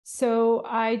So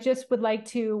I just would like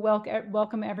to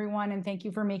welcome everyone and thank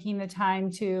you for making the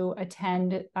time to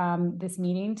attend this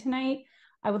meeting tonight.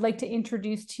 I would like to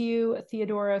introduce to you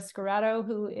Theodora Scurato,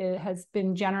 who has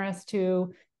been generous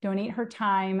to donate her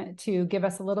time to give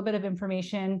us a little bit of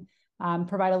information,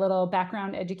 provide a little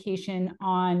background education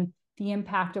on the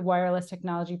impact of wireless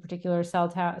technology, particular cell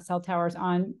towers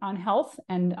on health.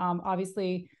 And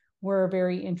obviously, we're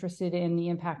very interested in the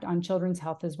impact on children's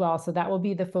health as well. So that will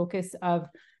be the focus of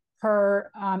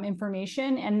her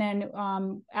information. And then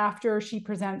after she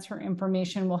presents her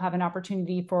information, we'll have an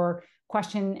opportunity for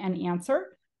question and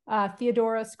answer.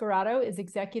 Theodora Scurato is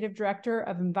Executive Director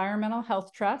of Environmental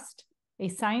Health Trust, a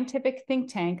scientific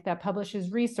think tank that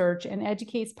publishes research and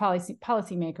educates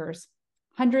policymakers.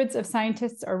 Hundreds of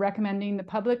scientists are recommending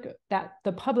that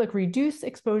the public reduce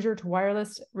exposure to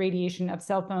wireless radiation of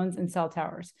cell phones and cell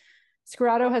towers.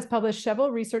 Scurato has published several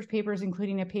research papers,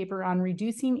 including a paper on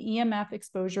reducing EMF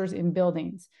exposures in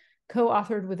buildings,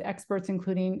 co-authored with experts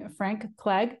including Frank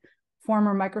Clegg,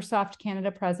 former Microsoft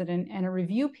Canada president, and a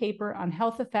review paper on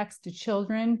health effects to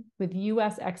children with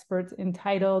US experts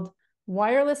entitled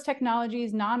Wireless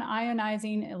Technologies,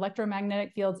 Non-Ionizing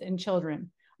Electromagnetic Fields in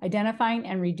Children, Identifying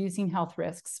and Reducing Health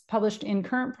Risks, published in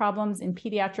Current Problems in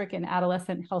Pediatric and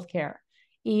Adolescent Healthcare.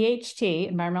 EHT,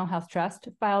 Environmental Health Trust,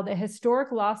 filed a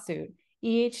historic lawsuit,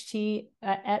 EHT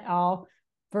et al.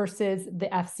 Versus the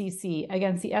FCC,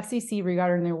 against the FCC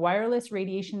regarding their wireless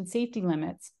radiation safety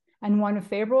limits, and won a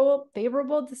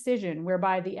favorable decision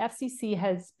whereby the FCC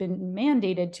has been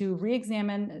mandated to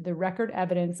re-examine the record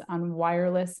evidence on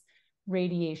wireless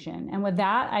radiation. And with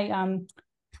that, I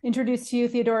introduce to you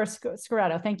Theodora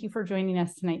Scurato. Thank you for joining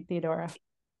us tonight, Theodora.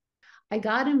 I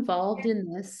got involved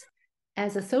in this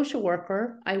as a social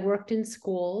worker. I worked in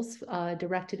schools,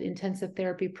 directed intensive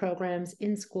therapy programs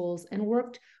in schools, and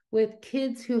worked with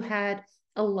kids who had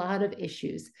a lot of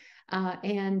issues.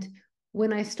 And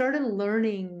when I started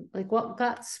learning, like what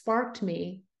got sparked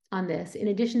me on this, in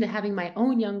addition to having my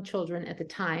own young children at the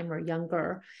time or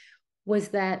younger, was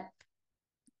that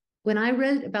when I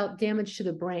read about damage to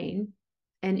the brain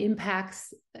and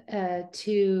impacts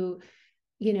to,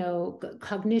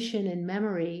 cognition and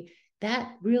memory,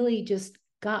 that really just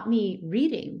got me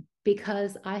reading,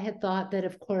 because I had thought that,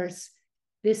 of course,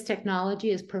 this technology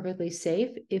is perfectly safe.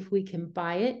 If we can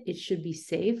buy it, it should be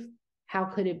safe. How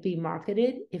could it be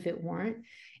marketed if it weren't?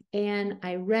 And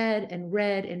I read and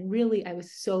read, and really, I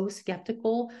was so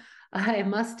skeptical, I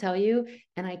must tell you.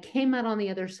 And I came out on the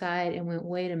other side and went,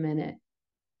 wait a minute.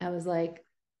 I was like,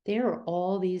 there are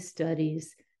all these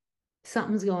studies.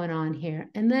 Something's going on here.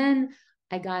 And then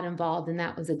I got involved, and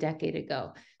that was a decade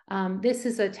ago. This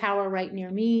is a tower right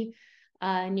near me,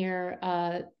 near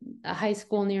a high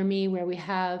school near me, where we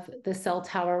have the cell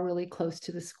tower really close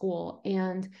to the school.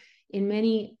 And in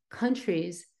many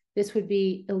countries, this would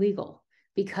be illegal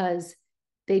because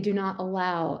they do not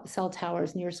allow cell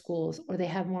towers near schools, or they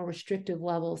have more restrictive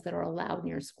levels that are allowed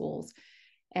near schools.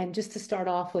 And just to start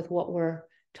off with what we're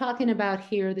talking about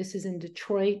here, this is in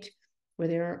Detroit, where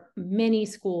there are many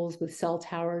schools with cell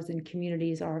towers, and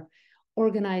communities are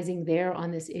organizing there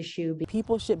on this issue.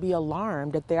 People should be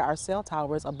alarmed that there are cell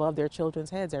towers above their children's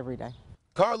heads every day.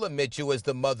 Carla Mitchell is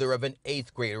the mother of an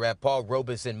 8th grader at Paul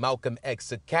Robeson Malcolm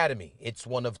X Academy. It's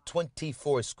one of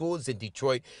 24 schools in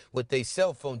Detroit with a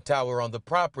cell phone tower on the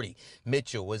property.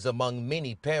 Mitchell is among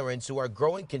many parents who are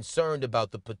growing concerned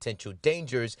about the potential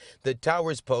dangers the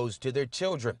towers pose to their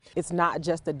children. It's not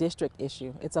just a district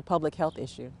issue, it's a public health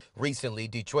issue. Recently,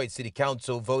 Detroit City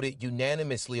Council voted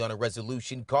unanimously on a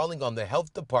resolution calling on the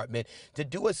health department to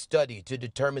do a study to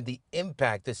determine the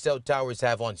impact the cell towers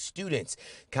have on students.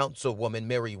 Councilwoman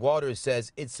Mary Waters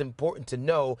says it's important to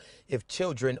know if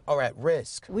children are at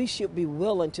risk. We should be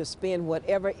willing to spend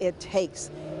whatever it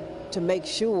takes to make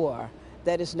sure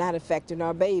that it's not affecting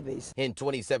our babies. In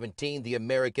 2017, the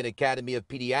American Academy of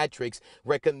Pediatrics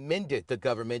recommended the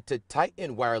government to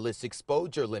tighten wireless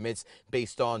exposure limits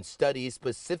based on studies,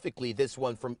 specifically this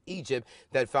one from Egypt,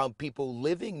 that found people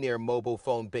living near mobile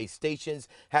phone-based stations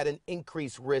had an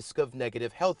increased risk of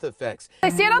negative health effects. I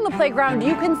stand on the playground.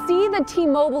 You can see the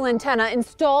T-Mobile antenna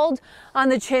installed on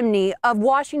the chimney of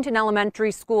Washington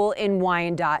Elementary School in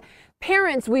Wyandotte.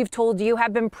 Parents, we've told you,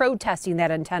 have been protesting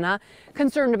that antenna,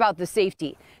 concerned about the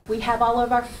safety. We have all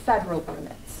of our federal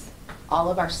permits, all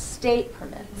of our state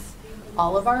permits,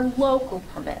 all of our local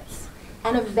permits,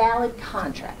 and a valid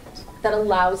contract that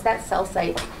allows that cell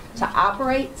site to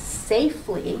operate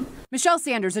safely. Michelle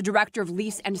Sanders, a director of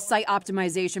lease and site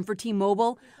optimization for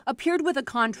T-Mobile, appeared with a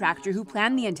contractor who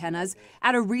planned the antennas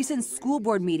at a recent school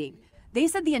board meeting. They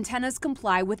said the antennas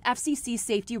comply with FCC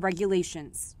safety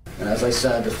regulations. And as I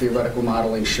said, the theoretical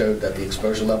modeling showed that the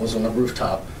exposure levels on the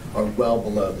rooftop are well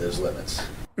below those limits.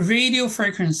 Radio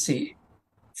frequency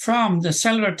from the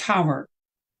cellular tower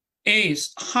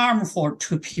is harmful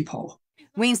to people.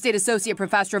 Wayne State Associate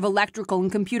Professor of Electrical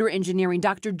and Computer Engineering,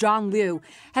 Dr. John Liu,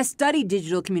 has studied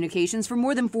digital communications for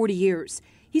more than 40 years.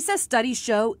 He says studies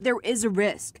show there is a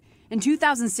risk. In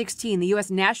 2016, the U.S.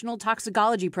 National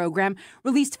Toxicology Program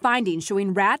released findings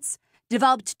showing rats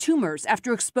developed tumors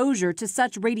after exposure to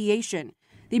such radiation.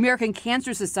 The American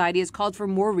Cancer Society has called for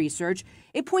more research.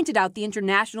 It pointed out the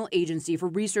International Agency for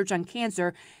Research on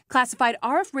Cancer classified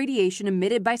RF radiation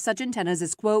emitted by such antennas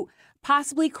as, quote,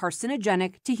 possibly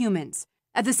carcinogenic to humans.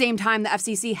 At the same time, the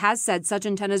FCC has said such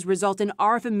antennas result in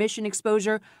RF emission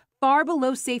exposure far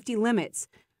below safety limits.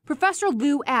 Professor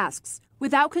Liu asks,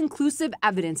 without conclusive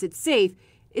evidence it's safe,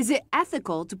 is it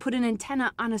ethical to put an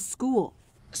antenna on a school?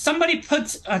 Somebody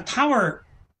puts a tower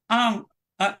on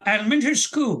an elementary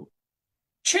school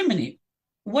chimney.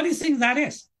 What do you think that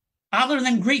is? Other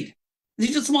than greed. They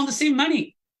just want to save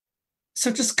money.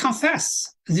 So just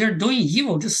confess they're doing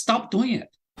evil. Just stop doing it.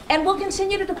 And we'll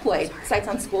continue to deploy sites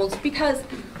on schools because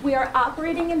we are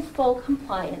operating in full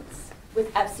compliance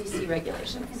with FCC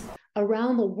regulations.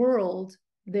 Around the world,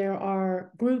 there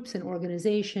are groups and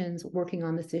organizations working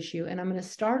on this issue. And I'm going to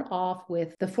start off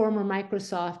with the former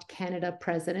Microsoft Canada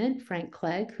president, Frank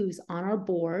Clegg, who's on our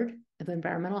board of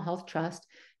Environmental Health Trust,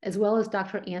 as well as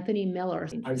Dr. Anthony Miller.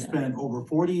 I've spent over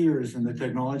 40 years in the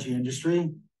technology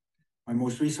industry. My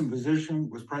most recent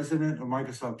position was president of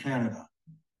Microsoft Canada.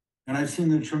 And I've seen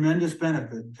the tremendous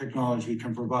benefit technology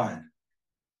can provide.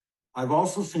 I've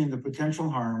also seen the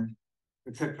potential harm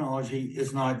if technology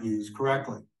is not used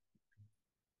correctly.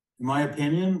 In my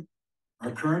opinion,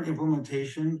 our current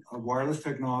implementation of wireless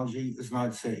technology is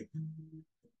not safe.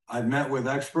 I've met with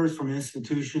experts from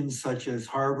institutions such as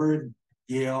Harvard,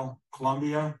 Yale,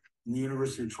 Columbia, and the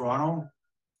University of Toronto.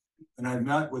 And I've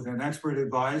met with an expert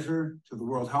advisor to the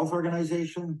World Health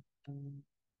Organization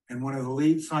and one of the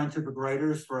lead scientific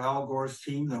writers for Al Gore's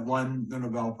team that won the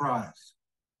Nobel Prize.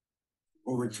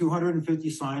 Over 250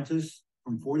 scientists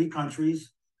from 40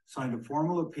 countries signed a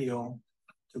formal appeal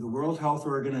to the World Health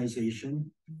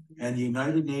Organization and the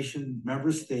United Nations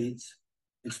member states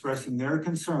expressing their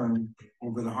concern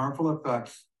over the harmful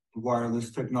effects of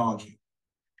wireless technology,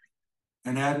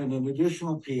 and added an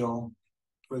additional appeal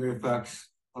for the effects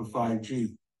of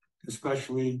 5G,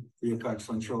 especially the effects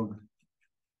on children.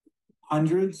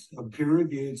 Hundreds of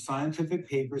peer-reviewed scientific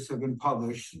papers have been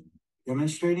published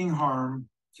demonstrating harm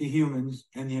to humans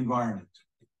and the environment.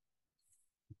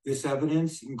 This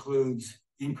evidence includes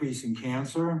increase in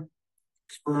cancer,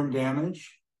 sperm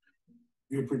damage,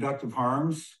 reproductive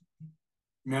harms,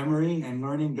 memory and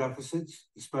learning deficits,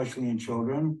 especially in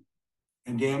children,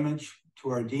 and damage to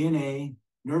our DNA,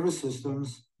 nervous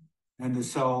systems, and the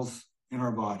cells in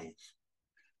our bodies.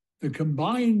 The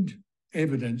combined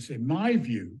evidence, in my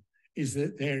view, is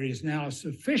that there is now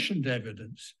sufficient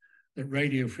evidence that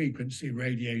radio frequency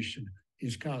radiation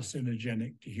is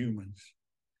carcinogenic to humans.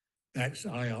 That's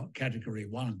IARC category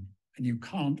 1, and you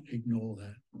can't ignore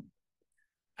that.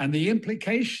 And the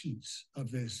implications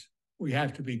of this, we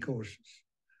have to be cautious.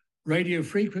 Radio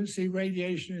frequency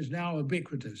radiation is now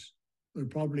ubiquitous. We're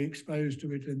probably exposed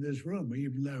to it in this room,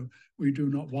 even though we do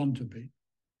not want to be.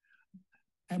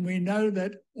 And we know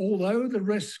that although the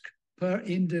risk per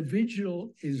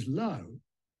individual is low,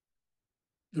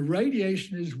 the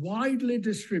radiation is widely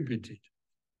distributed.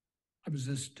 I was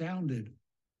astounded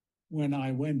when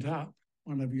I went up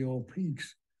one of your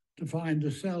peaks to find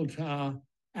a cell tower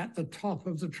at the top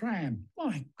of the tram.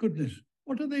 My goodness,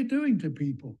 what are they doing to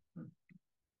people?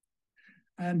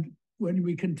 And when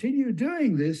we continue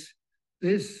doing this,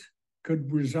 this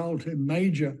could result in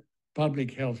major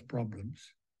public health problems.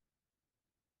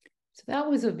 So that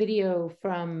was a video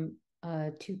from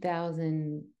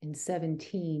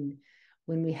 2017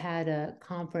 when we had a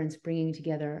conference bringing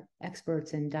together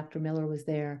experts, and Dr. Miller was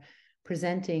there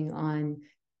presenting on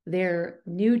their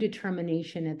new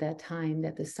determination at that time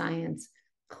that the science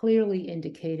clearly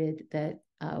indicated that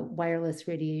wireless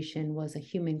radiation was a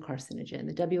human carcinogen.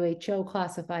 The WHO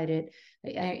classified it,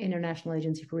 the International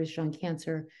Agency for Research on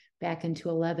Cancer, back in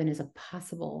 2011 as a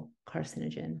possible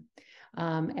carcinogen.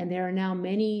 And there are now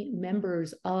many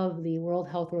members of the World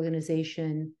Health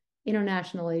Organization,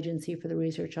 International Agency for the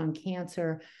Research on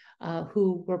Cancer,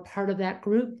 who were part of that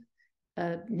group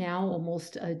now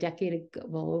almost a decade ago,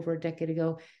 well, over a decade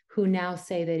ago, who now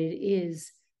say that it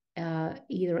is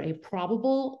either a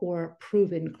probable or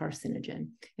proven carcinogen.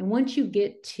 And once you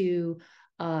get to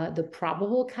the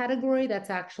probable category,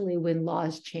 that's actually when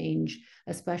laws change,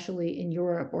 especially in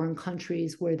Europe or in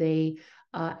countries where they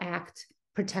act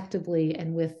protectively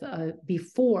and with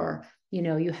before, you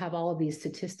know, you have all of these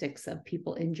statistics of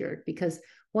people injured. Because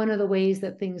one of the ways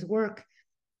that things work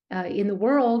in the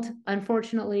world,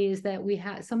 unfortunately, is that we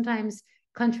have sometimes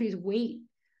countries wait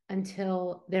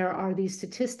until there are these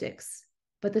statistics,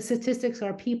 but the statistics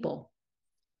are people.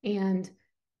 And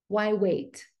why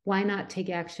wait? Why not take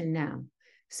action now?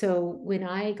 So when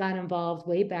I got involved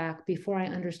way back, before I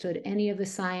understood any of the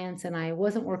science, and I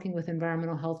wasn't working with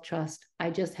Environmental Health Trust, I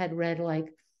just had read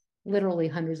like literally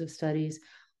hundreds of studies.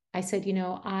 I said, you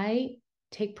know, I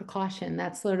take precaution.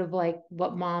 That's sort of like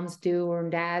what moms do, or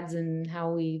dads, and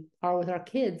how we are with our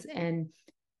kids. And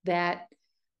that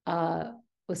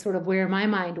was sort of where my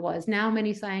mind was. Now,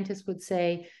 many scientists would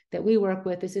say that we work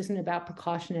with, this isn't about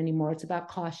precaution anymore. It's about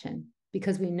caution,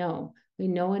 because we know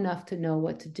enough to know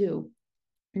what to do.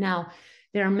 Now,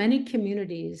 there are many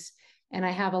communities, and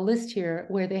I have a list here,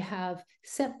 where they have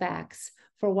setbacks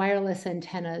for wireless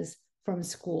antennas from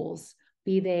schools,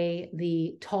 be they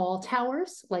the tall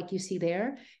towers like you see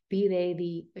there, be they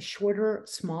the shorter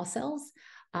small cells,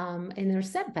 and there's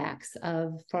setbacks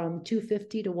of from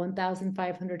 250 to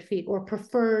 1,500 feet, or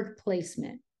preferred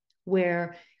placement,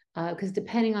 where, because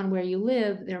depending on where you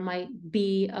live, there might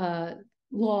be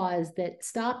laws that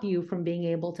stop you from being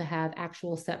able to have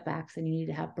actual setbacks, and you need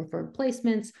to have preferred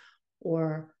placements,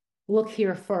 or look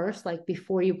here first, like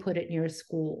before you put it near a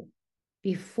school,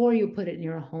 before you put it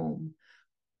near a home,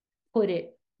 put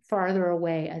it farther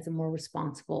away as a more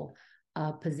responsible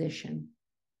position.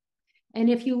 And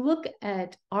if you look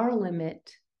at our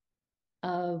limit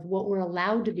of what we're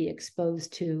allowed to be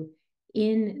exposed to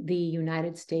in the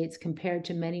United States compared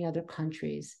to many other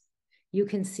countries, you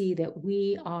can see that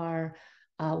we are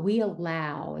we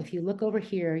allow, if you look over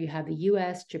here, you have the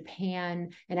US,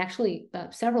 Japan, and actually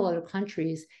several other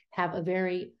countries have a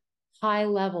very high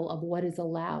level of what is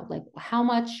allowed. Like, how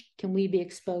much can we be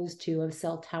exposed to of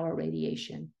cell tower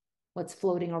radiation? What's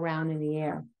floating around in the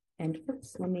air? And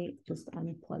oops, let me just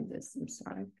unplug this, I'm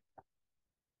sorry.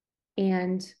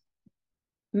 And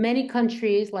many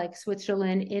countries like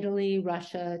Switzerland, Italy,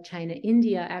 Russia, China,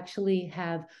 India actually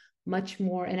have much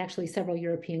more, and actually several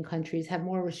European countries have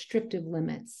more restrictive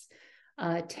limits,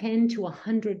 10 to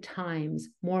 100 times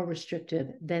more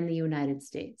restrictive than the United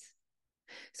States.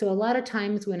 So a lot of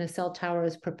times when a cell tower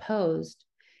is proposed,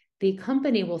 the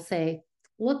company will say,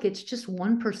 look, it's just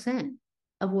 1%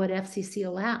 of what FCC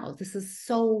allows. This is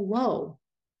so low,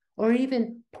 or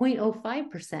even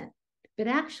 0.05%. But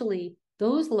actually,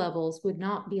 those levels would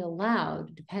not be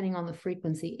allowed, depending on the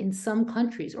frequency, in some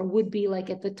countries, or would be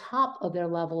like at the top of their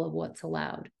level of what's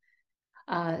allowed.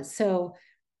 So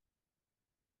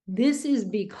this is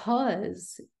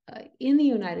because in the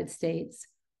United States,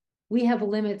 we have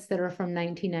limits that are from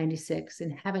 1996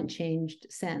 and haven't changed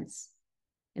since.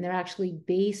 And they're actually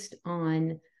based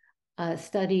on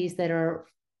studies that are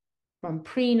from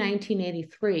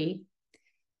pre-1983,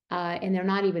 and they're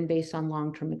not even based on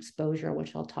long-term exposure,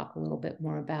 which I'll talk a little bit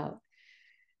more about.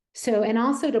 So, and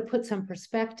also to put some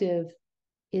perspective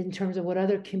in terms of what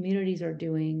other communities are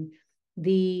doing,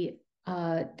 the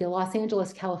Los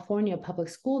Angeles, California Public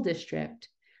School District,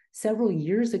 several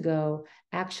years ago,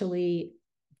 actually,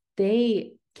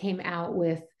 they came out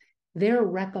with their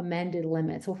recommended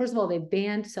limits. Well, first of all, they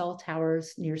banned cell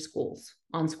towers near schools,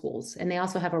 on schools, and they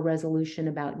also have a resolution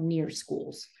about near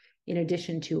schools, in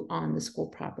addition to on the school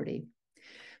property.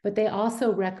 But they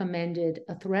also recommended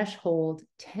a threshold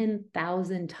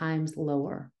 10,000 times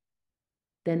lower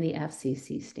than the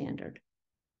FCC standard.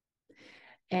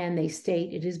 And they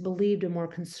state it is believed a more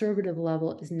conservative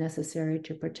level is necessary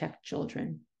to protect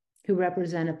children who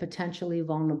represent a potentially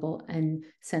vulnerable and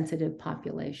sensitive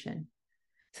population.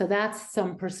 So that's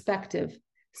some perspective.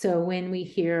 So when we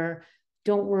hear,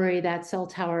 don't worry, that cell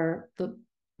tower, the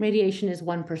radiation is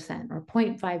 1% or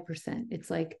 0.5%,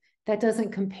 it's like, that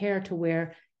doesn't compare to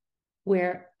where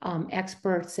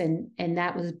experts, and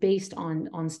that was based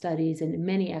on studies, and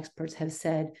many experts have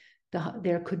said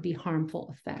there could be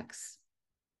harmful effects.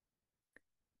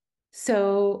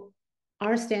 So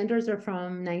our standards are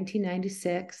from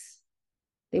 1996.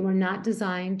 They were not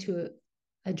designed to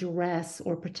address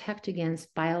or protect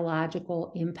against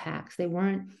biological impacts. They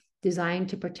weren't designed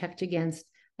to protect against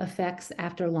effects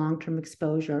after long-term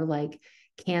exposure, like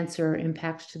cancer,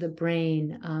 impacts to the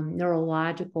brain,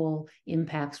 neurological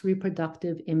impacts,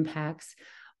 reproductive impacts,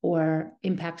 or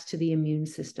impacts to the immune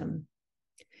system.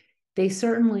 They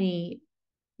certainly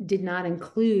did not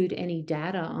include any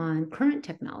data on current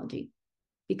technology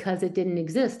because it didn't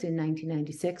exist in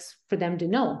 1996 for them to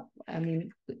know. I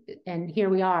mean, and here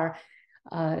we are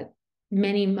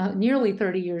nearly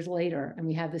 30 years later, and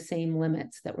we have the same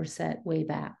limits that were set way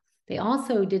back. They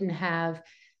also didn't have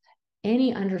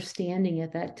any understanding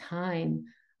at that time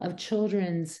of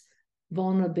children's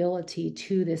vulnerability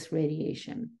to this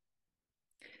radiation.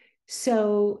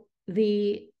 So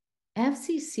the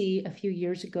FCC a few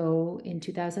years ago in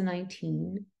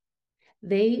 2019,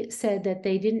 they said that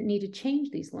they didn't need to change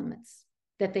these limits,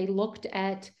 that they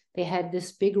had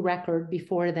this big record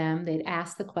before them. They'd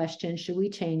asked the question, should we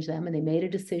change them? And they made a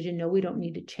decision, no, we don't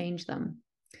need to change them.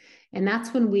 And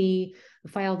that's when we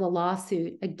filed a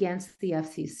lawsuit against the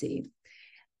FCC,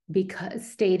 because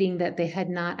stating that they had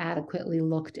not adequately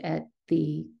looked at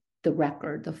the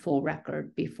record, the full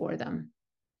record before them.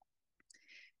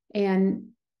 And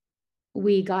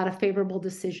we got a favorable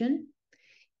decision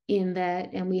in that,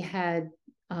 and we had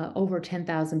over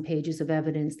 10,000 pages of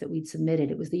evidence that we'd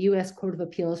submitted. It was the U.S. Court of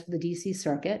Appeals for the D.C.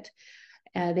 Circuit.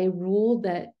 They ruled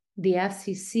that the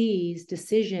FCC's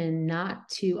decision not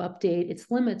to update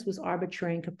its limits was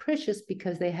arbitrary and capricious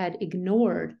because they had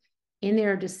ignored in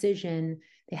their decision,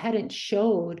 they hadn't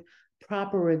showed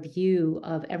proper review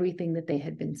of everything that they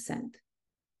had been sent.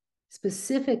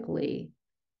 Specifically,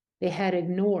 they had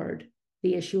ignored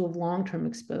the issue of long-term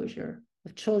exposure,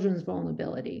 of children's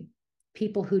vulnerability,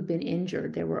 people who'd been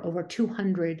injured. There were over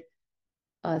 200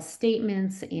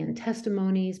 statements and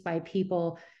testimonies by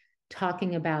people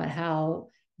talking about how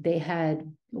they had,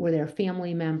 or their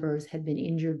family members had been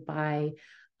injured by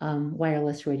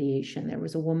wireless radiation. There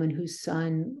was a woman whose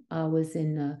son was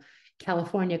in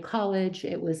California college.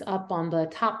 It was up on the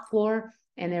top floor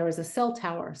and there was a cell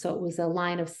tower. So it was a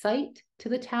line of sight to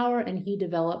the tower, and he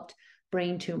developed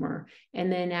brain tumor.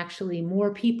 And then actually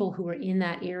more people who were in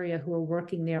that area who were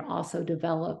working there also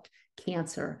developed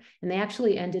cancer. And they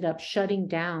actually ended up shutting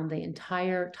down the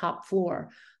entire top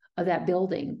floor of that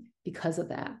building because of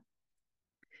that.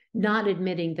 Not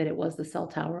admitting that it was the cell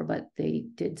tower, but they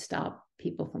did stop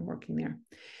people from working there.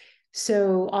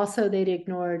 So also they'd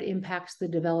ignored impacts to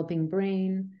the developing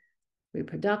brain,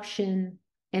 reproduction,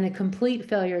 and a complete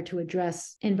failure to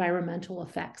address environmental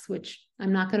effects, which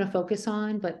I'm not going to focus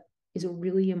on, but is a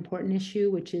really important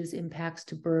issue, which is impacts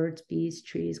to birds, bees,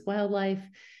 trees, wildlife.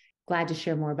 Glad to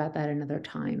share more about that another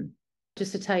time.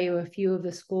 Just to tell you a few of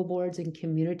the school boards and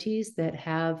communities that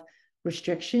have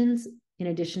restrictions, in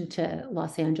addition to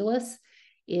Los Angeles,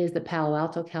 is the Palo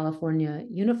Alto, California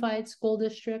Unified School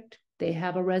District. They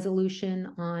have a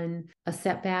resolution on a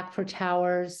setback for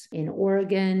towers. In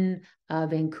Oregon,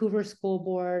 Vancouver School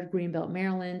Board, Greenbelt,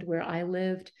 Maryland, where I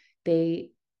lived,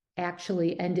 they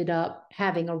actually ended up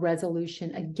having a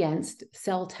resolution against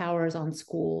cell towers on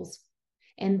schools.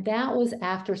 And that was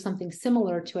after something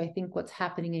similar to, I think, what's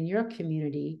happening in your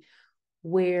community,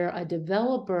 where a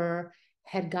developer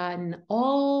had gotten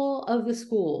all of the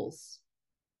schools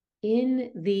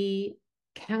in the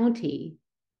county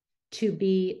to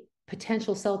be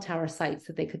potential cell tower sites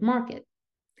that they could market.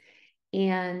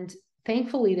 And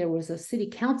thankfully, there was a city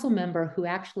council member who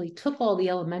actually took all the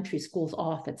elementary schools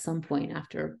off at some point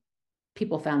after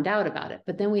people found out about it.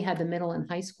 But then we had the middle and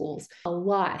high schools. A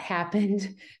lot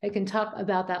happened. I can talk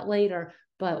about that later.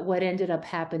 But what ended up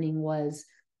happening was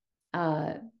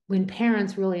when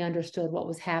parents really understood what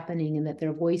was happening and that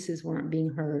their voices weren't being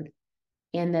heard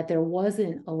and that there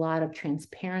wasn't a lot of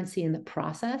transparency in the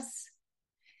process,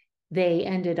 they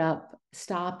ended up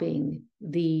stopping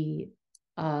the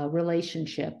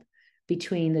relationship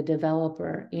between the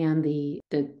developer and the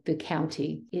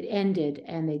county. It ended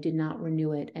and they did not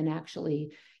renew it and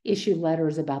actually issued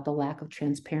letters about the lack of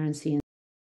transparency.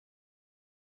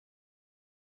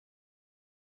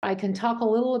 I can talk a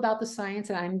little about the science,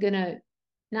 and I'm going to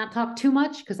not talk too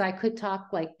much because I could talk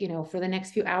for the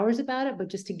next few hours about it, but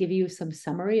just to give you some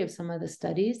summary of some of the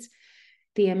studies.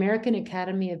 The American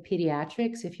Academy of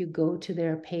Pediatrics, if you go to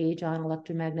their page on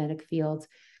electromagnetic fields,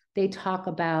 they talk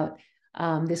about,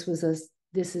 this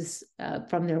is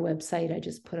from their website. I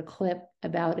just put a clip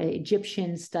about an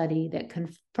Egyptian study that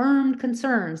confirmed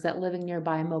concerns that living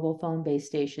nearby mobile phone base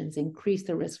stations increase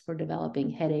the risk for developing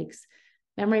headaches,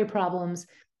 memory problems,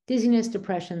 dizziness,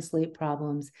 depression, sleep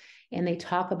problems. And they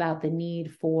talk about the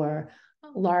need for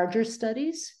larger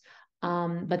studies,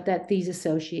 but that these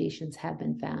associations have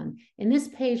been found. And this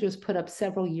page was put up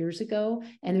several years ago,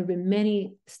 and there have been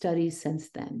many studies since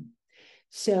then.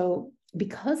 So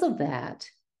because of that,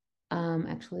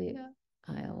 actually,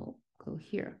 I'll go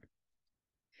here.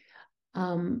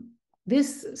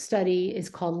 This study is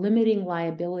called Limiting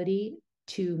Liability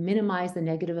to Minimize the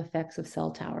Negative Effects of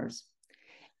Cell Towers.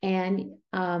 And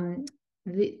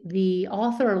the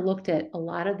author looked at a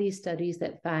lot of these studies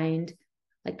that find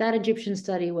Like that Egyptian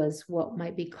study was what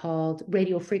might be called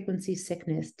radio frequency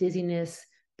sickness, dizziness,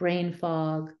 brain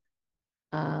fog,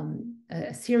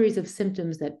 a series of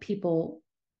symptoms that people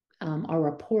are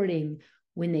reporting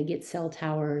when they get cell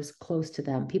towers close to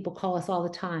them. People call us all the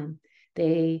time.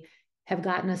 They have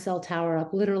gotten a cell tower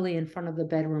up literally in front of the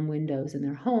bedroom windows in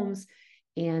their homes,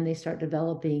 and they start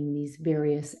developing these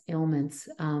various ailments.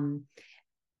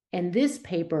 And this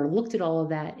paper looked at all of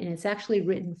that, and it's actually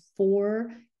written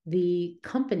for the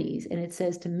companies, and it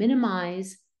says to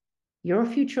minimize your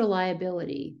future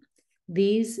liability,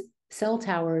 these cell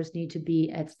towers need to be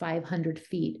at 500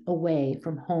 feet away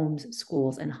from homes,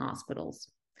 schools, and hospitals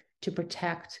to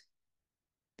protect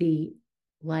the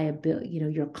liability,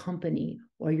 your company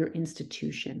or your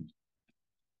institution.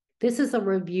 This is a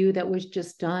review that was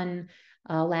just done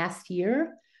last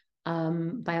year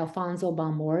by Alfonso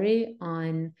Balmori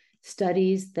on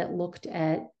studies that looked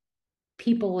at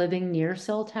people living near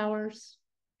cell towers.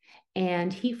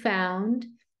 And he found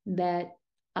that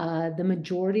the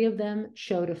majority of them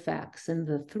showed effects. And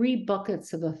the 3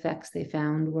 buckets of effects they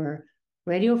found were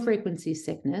radio frequency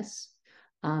sickness,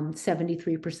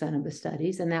 73% of the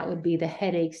studies, and that would be the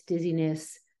headaches,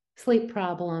 dizziness, sleep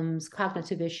problems,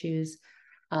 cognitive issues,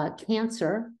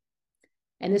 cancer.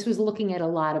 And this was looking at a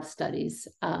lot of studies,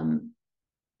 and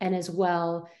as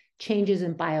well, changes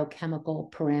in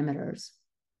biochemical parameters.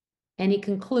 And he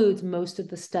concludes most of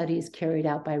the studies carried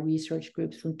out by research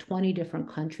groups from 20 different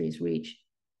countries reach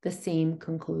the same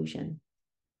conclusion.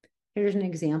 Here's an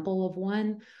example of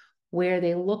one where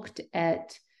they looked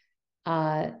at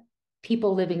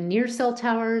people living near cell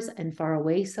towers and far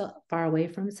away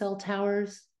from cell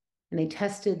towers, and they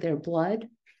tested their blood.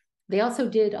 They also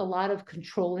did a lot of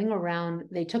controlling around,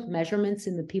 they took measurements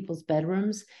in the people's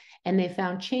bedrooms, and they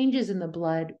found changes in the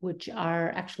blood which are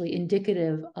actually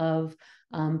indicative of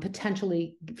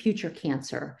potentially future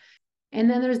cancer. And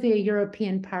then there's the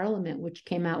European Parliament, which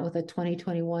came out with a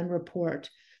 2021 report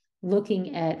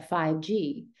looking at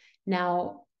 5G.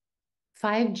 Now,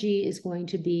 5G is going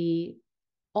to be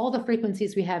all the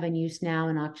frequencies we have in use now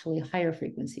and actually higher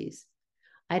frequencies.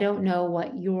 I don't know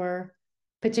what your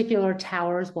particular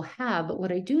towers will have, but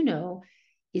what I do know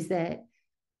is that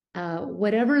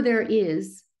whatever there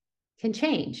is can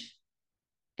change.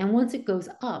 And once it goes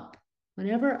up,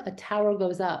 whenever a tower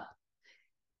goes up,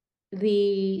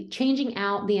 the changing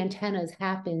out the antennas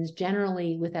happens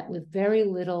generally with very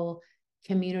little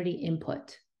community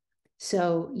input.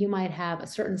 So you might have a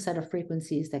certain set of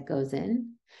frequencies that goes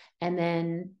in, and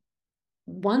then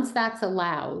once that's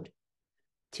allowed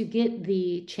to get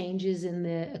the changes in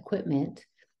the equipment,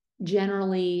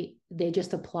 generally they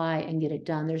just apply and get it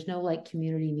done. There's no like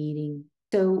community meeting.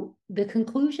 So the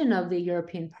conclusion of the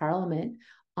European Parliament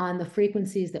on the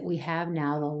frequencies that we have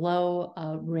now, the low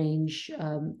range,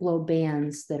 low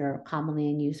bands that are commonly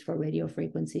in use for radio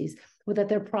frequencies, were that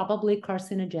they're probably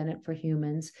carcinogenic for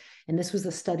humans. And this was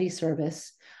a study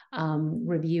service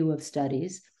review of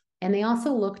studies. And they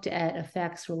also looked at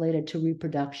effects related to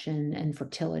reproduction and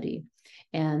fertility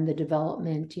and the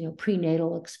development,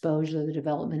 prenatal exposure, the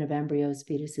development of embryos,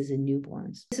 fetuses, and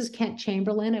newborns. This is Kent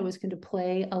Chamberlain. I was going to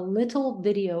play a little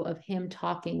video of him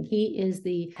talking. He is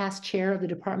the past chair of the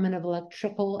Department of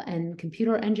Electrical and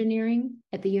Computer Engineering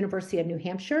at the University of New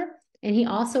Hampshire. And he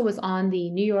also was on the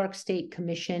New York State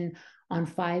Commission on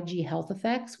 5G Health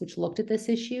Effects, which looked at this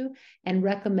issue and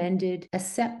recommended a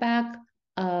setback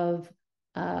of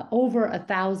over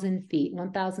 1,000 feet,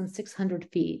 1,600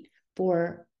 feet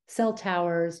for cell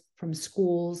towers from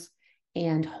schools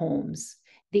and homes.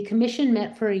 The commission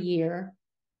met for a year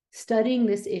studying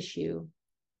this issue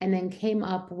and then came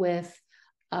up with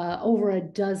over a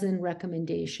dozen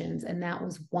recommendations, and that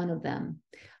was one of them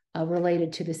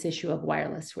related to this issue of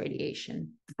wireless radiation.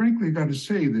 Frankly, I got to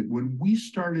say that when we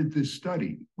started this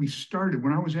study,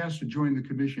 when I was asked to join the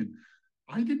commission,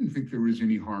 I didn't think there was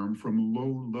any harm from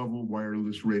low-level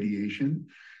wireless radiation.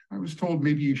 I was told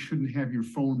maybe you shouldn't have your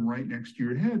phone right next to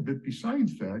your head, but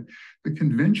besides that, the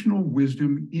conventional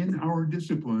wisdom in our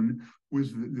discipline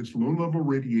was that this low-level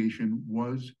radiation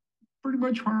was pretty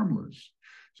much harmless.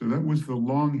 So that was the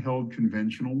long-held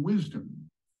conventional wisdom.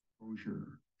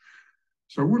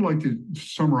 So I would like to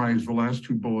summarize the last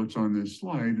 2 bullets on this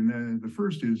slide. And the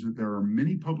first is that there are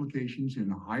many publications in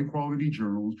high-quality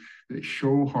journals that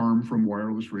show harm from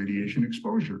wireless radiation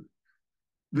exposure.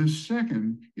 The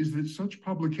second is that such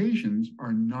publications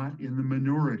are not in the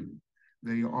minority.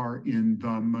 They are in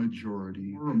the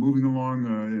majority. We're moving along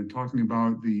and talking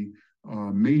about the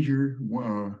major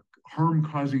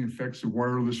harm-causing effects of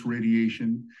wireless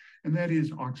radiation, and that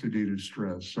is oxidative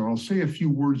stress. So I'll say a few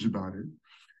words about it.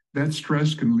 That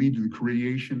stress can lead to the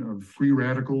creation of free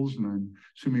radicals, and I'm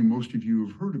assuming most of you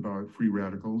have heard about free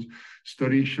radicals.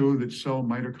 Studies show that cell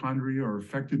mitochondria are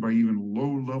affected by even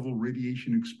low-level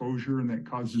radiation exposure, and that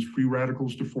causes free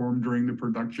radicals to form during the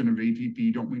production of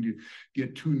ATP. Don't mean to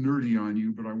get too nerdy on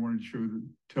you, but I wanted to show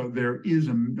that there is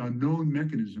a known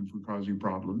mechanism for causing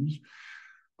problems.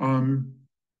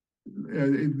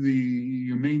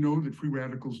 You may know that free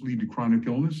radicals lead to chronic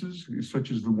illnesses, such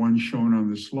as the ones shown on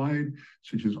the slide,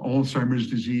 such as Alzheimer's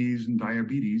disease and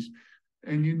diabetes.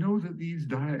 And you know that these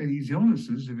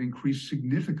illnesses have increased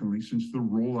significantly since the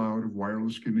rollout of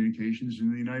wireless communications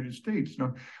in the United States.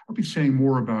 Now, I'll be saying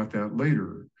more about that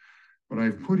later, but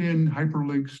I've put in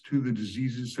hyperlinks to the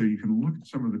diseases so you can look at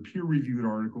some of the peer-reviewed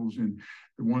articles and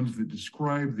the ones that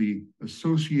describe the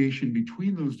association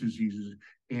between those diseases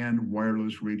and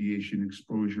wireless radiation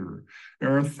exposure.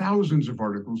 There are thousands of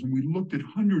articles, and we looked at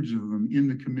hundreds of them in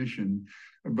the commission,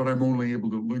 but I'm only able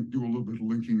to do a little bit of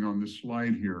linking on this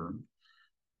slide here.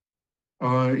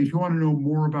 If you want to know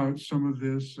more about some of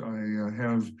this, I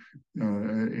have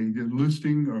a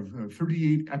listing of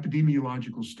 38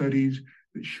 epidemiological studies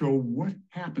that show what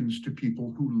happens to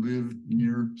people who live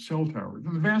near cell towers.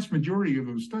 And the vast majority of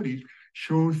those studies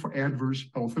show adverse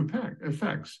health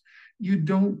effects. You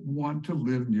don't want to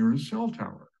live near a cell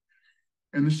tower.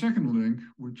 And the second link,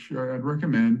 which I'd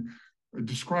recommend,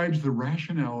 describes the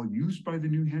rationale used by the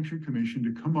New Hampshire Commission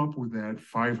to come up with that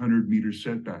 500-meter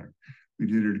setback. We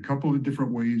did it a couple of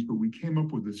different ways, but we came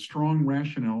up with a strong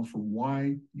rationale for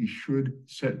why you should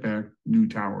set back new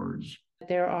towers.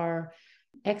 There are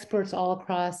experts all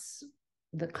across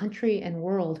the country and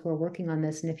world who are working on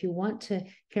this. And if you want to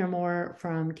hear more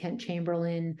from Kent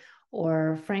Chamberlain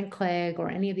or Frank Clegg or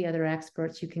any of the other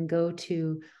experts, you can go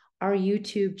to our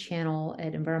YouTube channel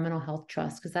at Environmental Health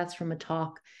Trust, because that's from a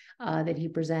talk that he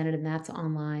presented, and that's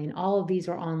online. All of these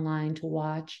are online to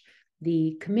watch.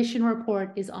 The commission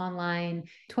report is online.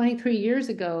 23 years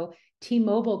ago,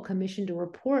 T-Mobile commissioned a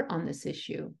report on this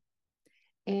issue.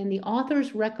 And the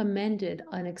authors recommended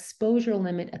an exposure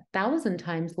limit 1,000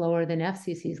 times lower than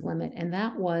FCC's limit. And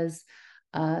that was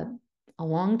a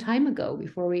long time ago,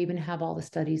 before we even have all the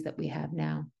studies that we have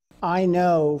now. I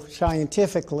know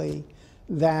scientifically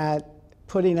that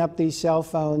putting up these cell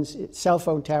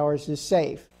phone towers is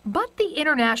safe. But the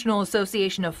International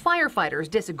Association of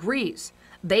Firefighters disagrees.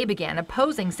 They began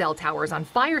opposing cell towers on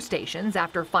fire stations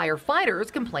after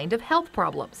firefighters complained of health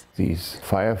problems. These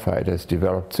firefighters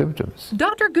developed symptoms.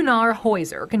 Dr. Gunnar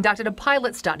Heuser conducted a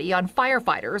pilot study on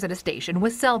firefighters at a station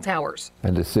with cell towers.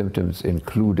 And the symptoms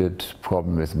included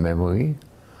problem with memory,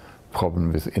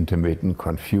 problem with intermittent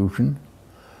confusion,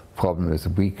 problem with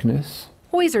weakness.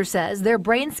 Heuser says their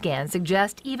brain scans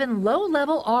suggest even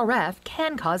low-level RF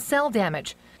can cause cell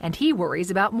damage, and he worries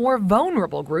about more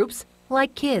vulnerable groups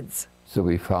like kids. So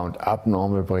we found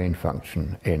abnormal brain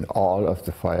function in all of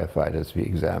the firefighters we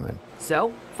examined.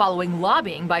 So, following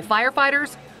lobbying by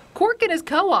firefighters, Cork and his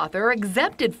co-author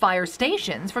exempted fire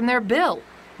stations from their bill,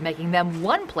 making them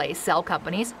one place cell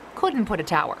companies couldn't put a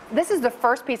tower. This is the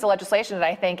first piece of legislation that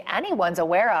I think anyone's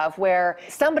aware of where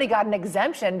somebody got an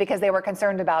exemption because they were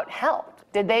concerned about health.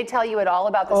 Did they tell you at all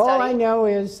about the study? All I know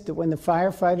is that when the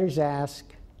firefighters ask,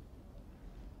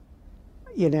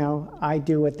 you know, I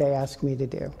do what they ask me to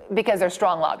do. Because they're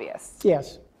strong lobbyists?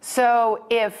 Yes. So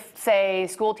if, say,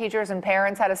 school teachers and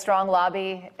parents had a strong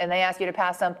lobby and they asked you to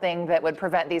pass something that would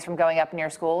prevent these from going up in your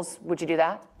schools, would you do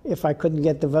that? If I couldn't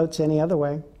get the votes any other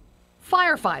way.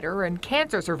 Firefighter and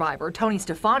cancer survivor Tony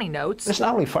Stefani notes, it's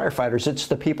not only firefighters, it's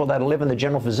the people that live in the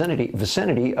general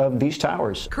vicinity of these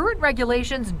towers. Current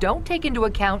regulations don't take into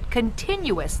account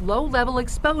continuous low-level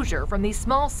exposure from these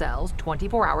small cells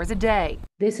 24 hours a day.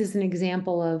 This is an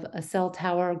example of a cell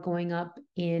tower going up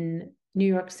in New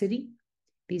York City.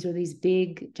 These are these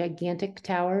big, gigantic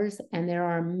towers, and there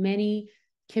are many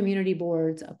community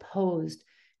boards opposed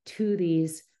to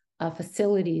these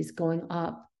facilities going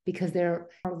up, because they're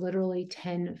literally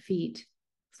 10 feet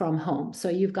from home. So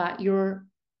you've got your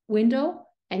window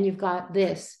and you've got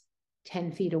this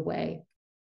 10 feet away.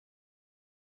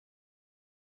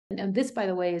 And this, by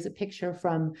the way, is a picture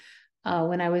from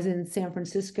when I was in San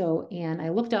Francisco, and I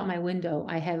looked out my window.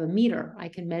 I have a meter. I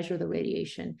can measure the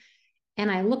radiation. And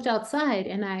I looked outside,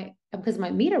 and because my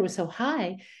meter was so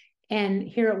high, and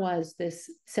here it was, this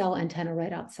cell antenna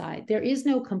right outside. There is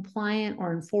no compliant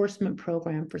or enforcement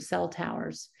program for cell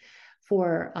towers,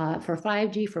 for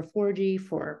 5G, for 4G,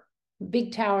 for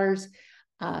big towers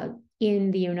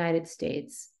in the United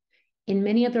States. In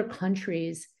many other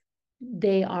countries,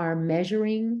 they are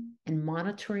measuring and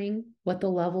monitoring what the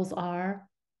levels are.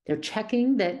 They're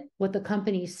checking that what the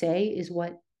companies say is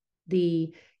what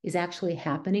is actually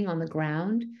happening on the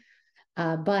ground.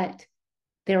 But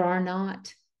there are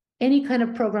not any kind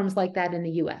of programs like that in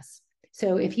the US.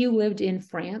 So if you lived in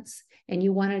France and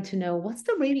you wanted to know what's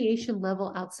the radiation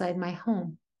level outside my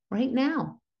home right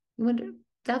now, you wonder,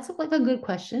 that's like a good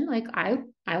question. Like I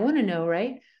want to know,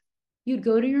 right? You'd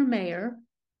go to your mayor,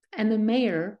 and the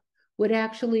mayor would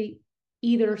actually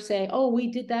either say, oh, we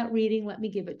did that reading, let me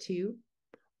give it to you,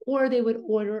 or they would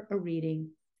order a reading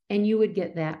and you would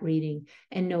get that reading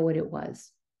and know what it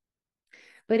was.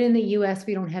 But in the US,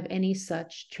 we don't have any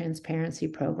such transparency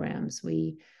programs.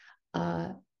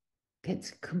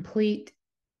 It's complete,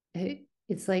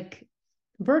 it's like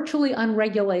virtually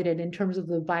unregulated in terms of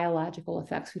the biological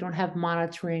effects. We don't have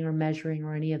monitoring or measuring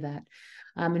or any of that.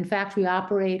 In fact, we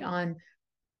operate on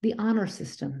the honor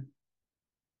system.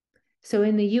 So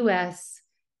in the US,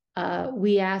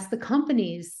 we ask the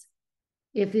companies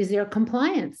if is there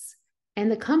compliance, and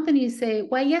the companies say,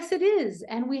 well, yes, it is.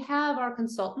 And we have our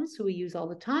consultants who we use all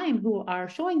the time who are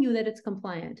showing you that it's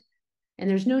compliant. And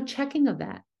there's no checking of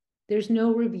that. There's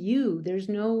no review. There's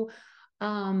no,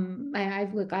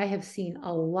 I have seen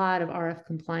a lot of RF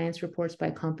compliance reports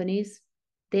by companies.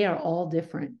 They are all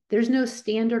different. There's no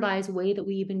standardized way that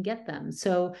we even get them.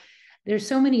 So there's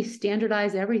so many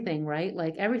standardized everything, right?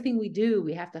 Like everything we do,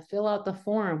 we have to fill out the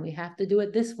form. We have to do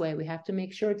it this way. We have to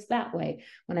make sure it's that way.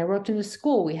 When I worked in a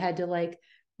school, we had to like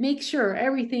make sure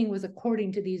everything was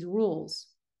according to these rules.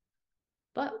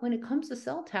 But when it comes to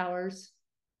cell towers,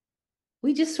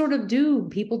 we just sort of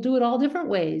people do it all different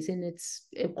ways. And it's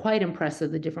quite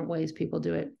impressive, the different ways people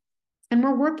do it. And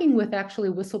we're working with actually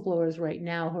whistleblowers right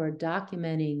now who are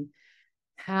documenting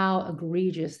how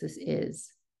egregious this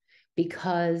is,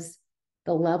 because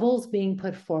the levels being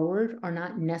put forward are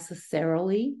not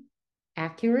necessarily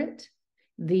accurate.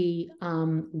 The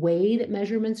way that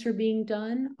measurements are being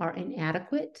done are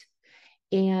inadequate.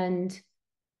 And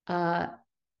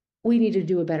we need to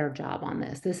do a better job on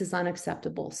this. This is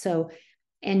unacceptable. So,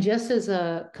 and just as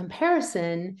a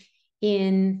comparison,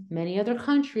 in many other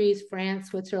countries, France,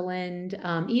 Switzerland,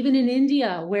 even in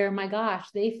India, where, my gosh,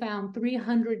 they found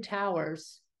 300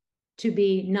 towers to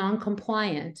be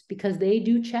non-compliant because they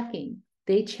do checking.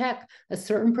 They check a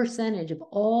certain percentage of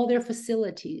all their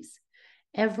facilities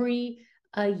every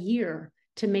year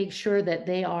to make sure that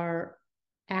they are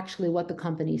actually what the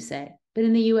companies say. But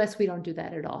in the US, we don't do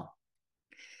that at all.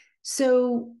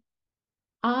 So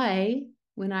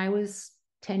when I was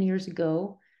 10 years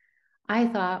ago, I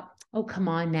thought, oh, come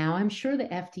on now. I'm sure the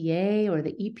FDA or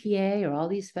the EPA or all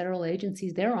these federal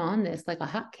agencies, they're on this like a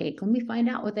hotcake. Let me find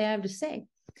out what they have to say.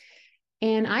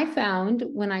 And I found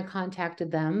when I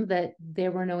contacted them that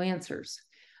there were no answers.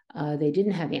 They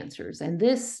didn't have answers. And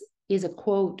this is a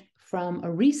quote from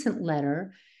a recent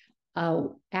letter,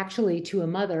 actually to a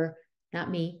mother, not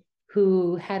me,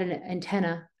 who had an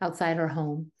antenna outside her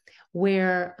home,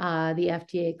 where the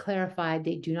FDA clarified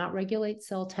they do not regulate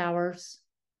cell towers.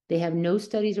 They have no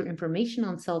studies or information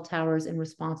on cell towers in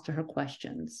response to her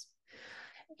questions.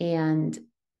 And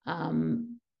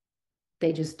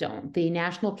they just don't. The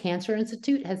National Cancer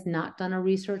Institute has not done a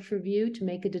research review to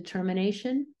make a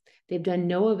determination. They've done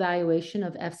no evaluation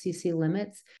of FCC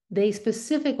limits. They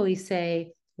specifically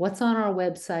say what's on our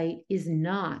website is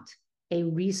not a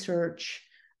research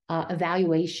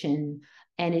evaluation,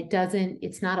 and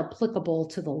it's not applicable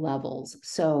to the levels.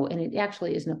 So, and it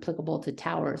actually isn't applicable to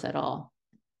towers at all.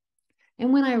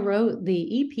 And when I wrote the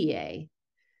EPA,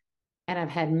 and I've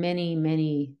had many,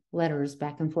 many letters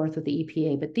back and forth with the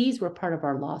EPA, but these were part of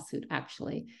our lawsuit,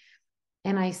 actually.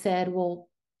 And I said, well,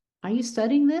 are you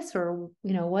studying this? Or,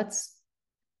 what's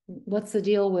the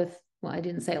deal with, well, I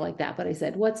didn't say it like that, but I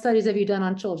said, what studies have you done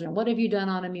on children? What have you done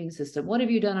on immune system? What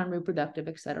have you done on reproductive,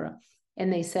 et cetera?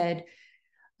 And they said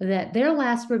that their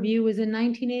last review was in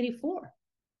 1984.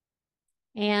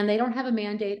 And they don't have a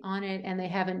mandate on it, and they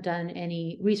haven't done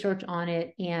any research on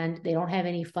it, and they don't have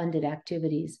any funded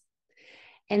activities.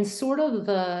 And sort of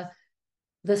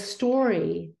the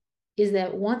story is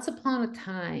that once upon a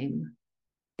time,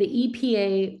 the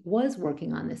EPA was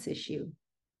working on this issue,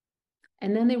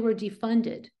 and then they were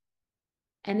defunded.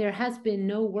 And there has been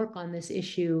no work on this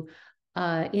issue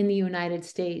in the United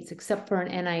States, except for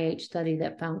an NIH study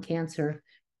that found cancer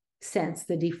since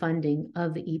the defunding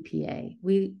of the EPA.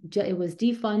 It was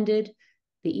defunded,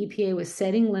 the EPA was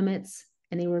setting limits,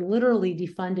 and they were literally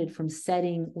defunded from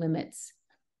setting limits.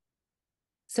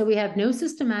 So we have no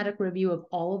systematic review of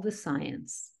all of the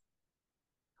science.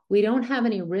 We don't have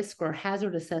any risk or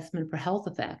hazard assessment for health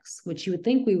effects, which you would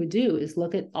think we would do, is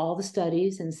look at all the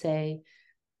studies and say,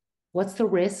 what's the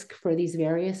risk for these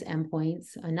various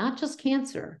endpoints, not just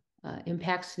cancer,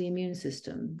 impacts to the immune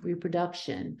system,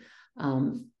 reproduction,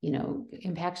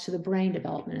 impacts to the brain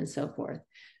development and so forth.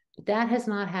 But that has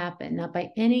not happened, not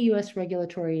by any U.S.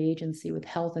 regulatory agency with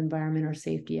health, environment, or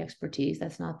safety expertise.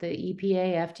 That's not the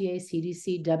EPA, FDA,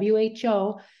 CDC,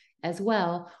 WHO as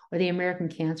well, or the American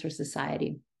Cancer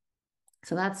Society.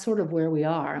 So that's sort of where we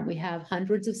are. And we have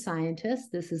hundreds of scientists.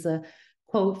 This is a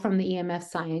quote from the EMF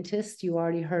scientists. You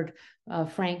already heard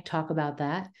Frank talk about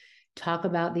that, talk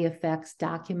about the effects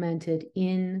documented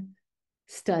in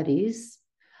studies.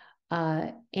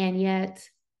 And yet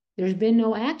there's been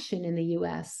no action in the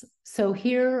US. So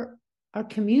here are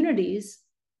communities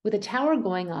with a tower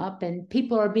going up and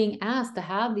people are being asked to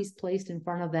have these placed in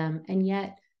front of them. And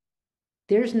yet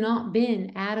there's not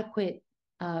been adequate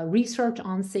research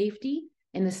on safety.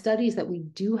 And the studies that we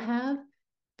do have,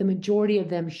 the majority of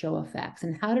them show effects.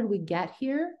 And how did we get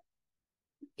here?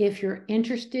 If you're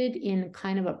interested in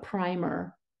kind of a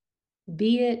primer,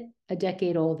 be it a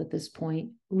decade old at this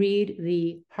point, read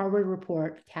the Harvard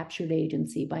report, Captured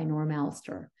Agency by Norm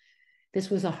Alster. This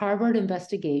was a Harvard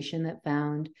investigation that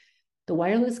found the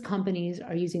wireless companies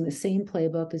are using the same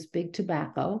playbook as big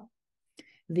tobacco.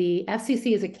 The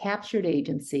FCC is a captured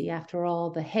agency. After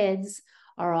all, the heads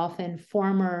are often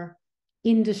former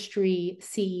industry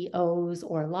CEOs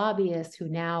or lobbyists who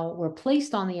now were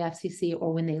placed on the FCC,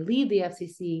 or when they leave the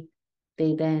FCC,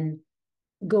 they then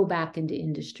go back into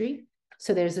industry.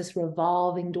 So there's this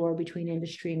revolving door between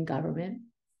industry and government.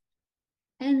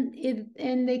 And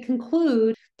they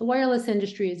conclude the wireless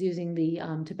industry is using the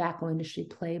tobacco industry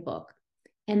playbook.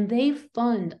 And they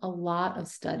fund a lot of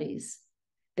studies.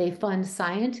 They fund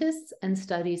scientists and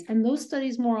studies, and those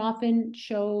studies more often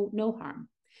show no harm.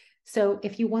 So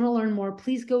if you want to learn more,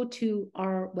 please go to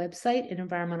our website at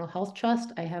Environmental Health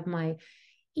Trust. I have my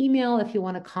email. If you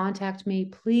want to contact me,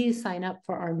 please sign up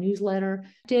for our newsletter.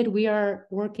 We are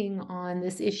working on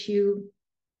this issue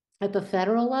at the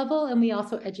federal level, and we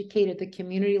also educate at the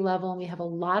community level, and we have a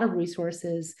lot of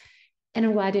resources, and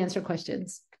I'm glad to answer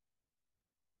questions.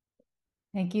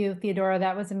 Thank you, Theodora.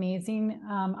 That was amazing.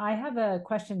 I have a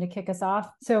question to kick us off.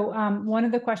 So one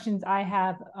of the questions I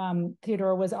have,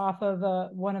 Theodora, was off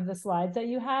of one of the slides that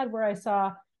you had where I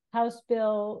saw House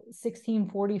Bill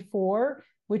 1644,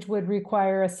 which would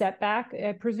require a setback,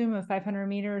 I presume, of 500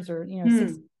 meters or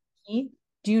 6 feet.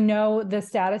 Do you know the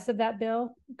status of that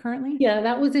bill currently? Yeah,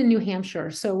 that was in New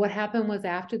Hampshire. So what happened was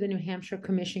after the New Hampshire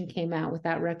Commission came out with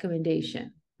that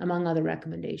recommendation, among other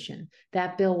recommendation,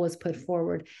 that bill was put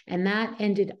forward. And that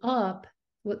ended up,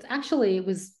 it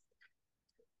was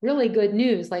really good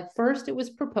news. Like first it was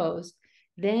proposed,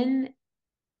 then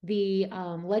the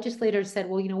legislators said,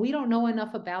 well, we don't know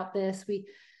enough about this. We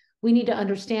need to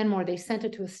understand more. They sent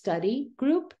it to a study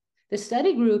group. The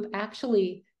study group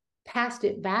actually passed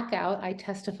it back out. I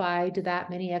testified to that.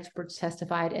 Many experts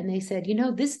testified, and they said,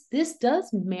 this does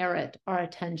merit our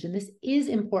attention. This is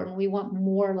important. We want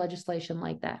more legislation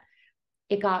like that.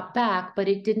 It got back, but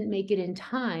it didn't make it in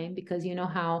time because you know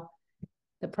how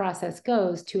the process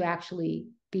goes to actually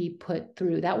be put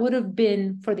through. That would have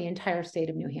been for the entire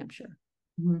state of New Hampshire.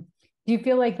 Mm-hmm. Do you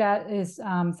feel like that is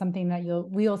something that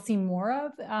we'll see more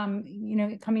of,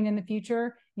 coming in the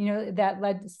future?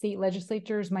 That state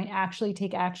legislatures might actually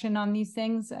take action on these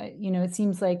things. It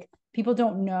seems like people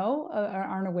don't know or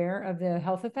aren't aware of the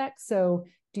health effects. So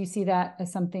do you see that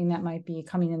as something that might be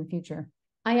coming in the future?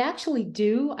 I actually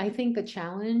do. I think the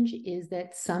challenge is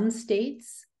that some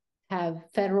states have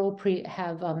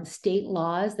state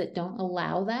laws that don't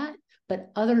allow that,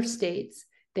 but other states,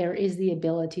 there is the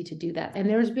ability to do that. And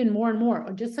there's been more and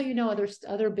more, just so you know,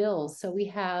 other bills. So we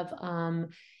have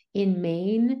in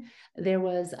Maine, there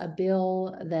was a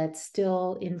bill that's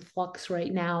still in flux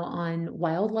right now on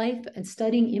wildlife and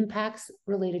studying impacts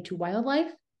related to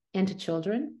wildlife and to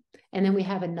children. And then we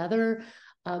have another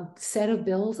set of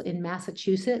bills in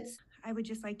Massachusetts. I would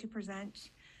just like to present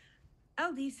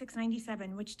LD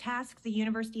 697, which tasks the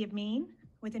University of Maine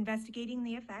with investigating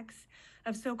the effects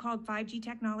of so-called 5G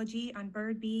technology on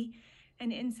bird, bee,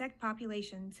 and insect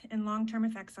populations and long-term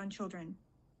effects on children.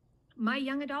 My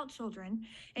young adult children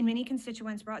and many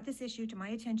constituents brought this issue to my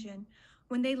attention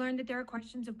when they learned that there are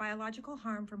questions of biological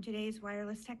harm from today's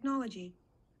wireless technology.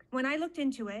 When I looked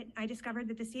into it, I discovered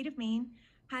that the state of Maine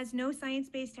has no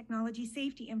science-based technology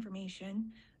safety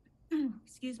information,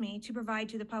 to provide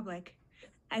to the public.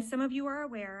 As some of you are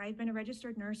aware, I've been a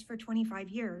registered nurse for 25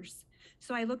 years.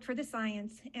 So I looked for the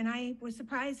science and I was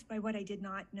surprised by what I did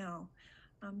not know.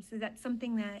 So that's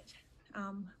something that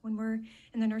when we're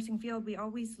in the nursing field, we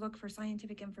always look for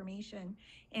scientific information.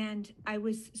 And I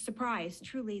was surprised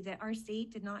truly that our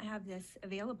state did not have this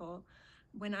available.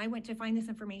 When I went to find this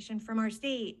information from our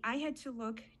state, I had to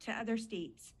look to other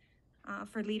states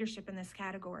for leadership in this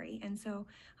category. And so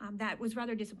that was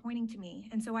rather disappointing to me.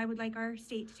 And so I would like our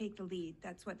state to take the lead.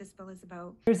 That's what this bill is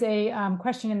about. There's a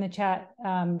question in the chat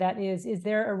that is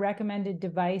there a recommended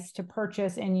device to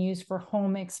purchase and use for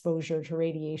home exposure to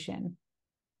radiation?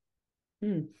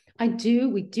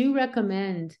 We do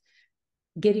recommend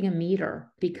getting a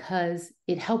meter because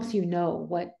it helps you know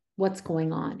what's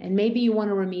going on. And maybe you want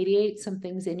to remediate some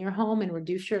things in your home and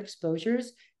reduce your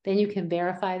exposures. Then you can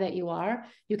verify that you are.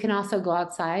 You can also go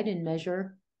outside and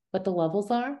measure what the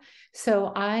levels are.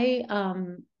 So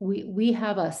we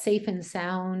have a Safe and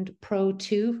Sound Pro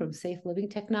 2 from Safe Living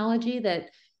Technology that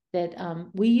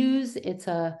we use. It's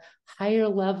a higher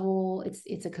level.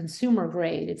 It's a consumer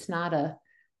grade. It's not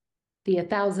the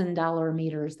 $1,000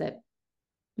 meters that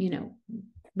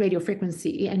radio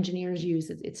frequency engineers use.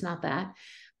 It's not that.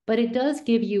 But it does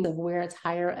give you where it's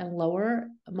higher and lower,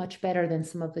 much better than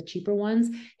some of the cheaper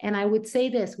ones. And I would say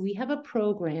this, we have a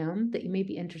program that you may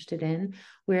be interested in,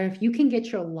 where if you can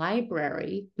get your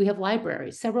library, we have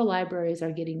libraries, several libraries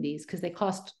are getting these because they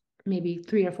cost maybe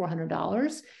 $300 or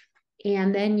 $400.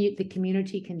 And then the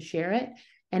community can share it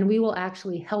and we will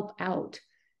actually help out.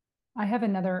 I have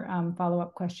another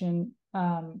follow-up question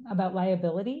about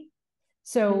liability.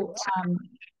 So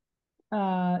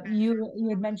you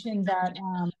had mentioned that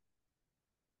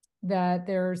that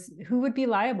there's who would be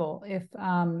liable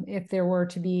if there were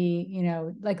to be,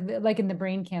 like in the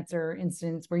brain cancer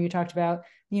instance where you talked about,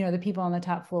 the people on the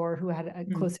top floor who had a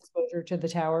close exposure to the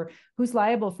tower, who's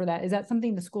liable for that? Is that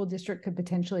something the school district could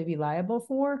potentially be liable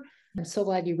for? I'm so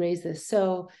glad you raised this.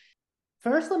 So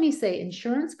first, let me say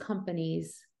insurance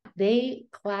companies, they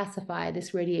classify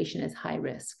this radiation as high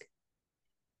risk.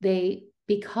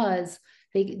 Because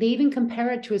they even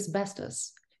compare it to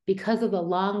asbestos because of the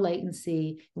long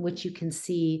latency in which you can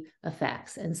see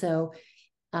effects. And so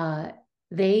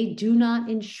they do not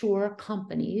insure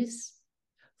companies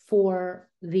for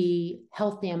the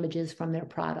health damages from their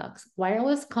products.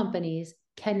 Wireless companies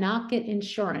cannot get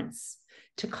insurance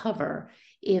to cover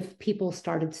if people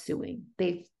started suing.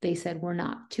 They said, we're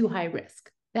not, too high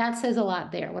risk. That says a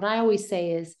lot there. What I always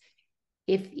say is,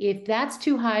 if that's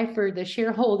too high for the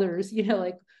shareholders, if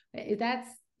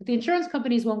the insurance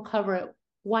companies won't cover it,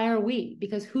 why are we?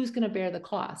 Because who's going to bear the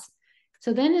cost?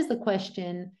 So then is the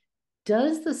question,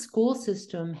 does the school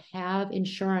system have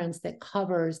insurance that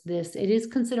covers this? It is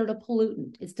considered a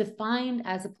pollutant. It's defined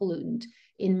as a pollutant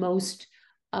in most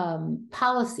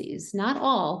policies, not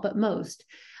all, but most.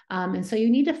 And so you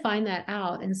need to find that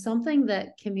out. And something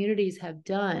that communities have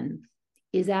done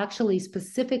is actually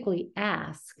specifically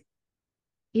ask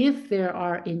if there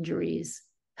are injuries,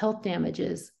 health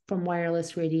damages from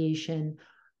wireless radiation,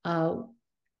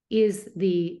 is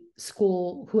the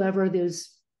school, whoever those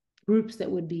groups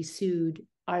that would be sued,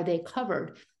 are they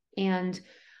covered? And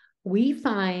we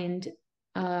find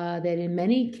that in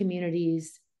many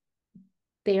communities,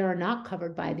 they are not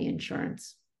covered by the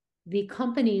insurance. The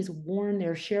companies warn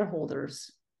their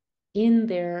shareholders in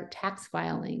their tax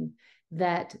filing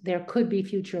that there could be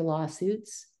future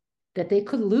lawsuits, that they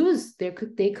could lose,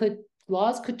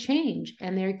 laws could change,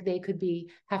 and they could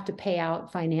have to pay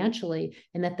out financially,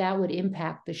 and that would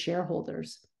impact the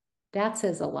shareholders. That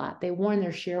says a lot. They warn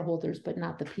their shareholders, but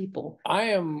not the people. I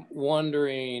am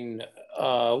wondering,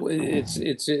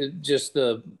 it's just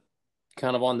the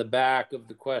kind of on the back of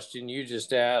the question you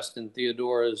just asked and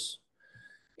Theodora's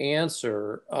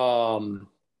answer.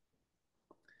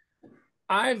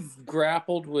 I've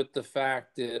grappled with the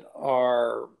fact that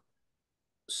our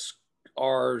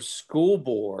school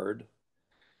board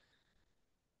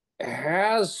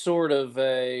has sort of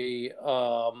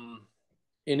an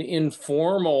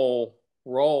informal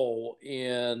role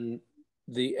in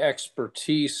the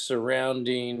expertise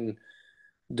surrounding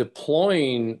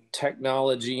deploying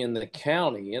technology in the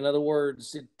county. In other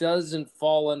words, it doesn't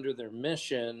fall under their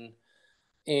mission,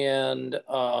 and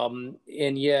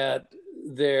yet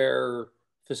their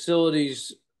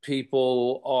facilities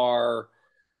people are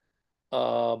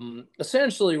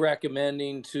essentially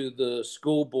recommending to the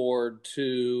school board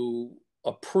to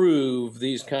approve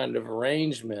these kind of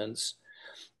arrangements.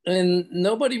 And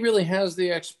nobody really has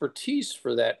the expertise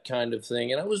for that kind of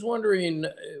thing. And I was wondering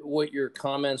what your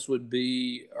comments would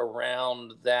be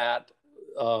around that,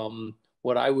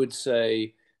 what I would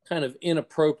say kind of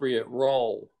inappropriate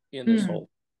role in this whole.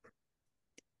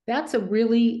 That's a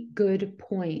really good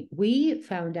point. We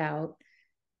found out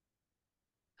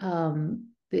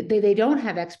they don't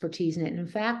have expertise in it. And in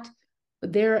fact,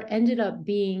 there ended up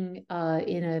being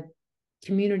in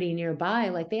community nearby,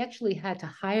 like they actually had to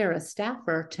hire a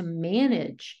staffer to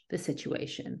manage the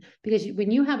situation. Because when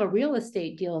you have a real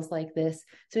estate deals like this,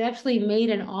 so it actually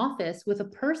made an office with a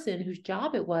person whose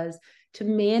job it was to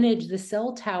manage the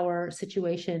cell tower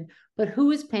situation. But who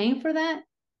was paying for that?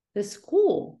 The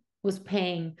school was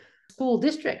paying, school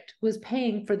district was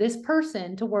paying for this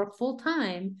person to work full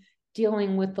time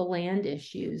dealing with the land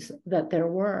issues that there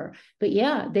were. But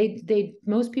yeah, they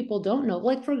most people don't know.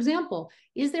 Like, for example,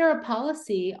 is there a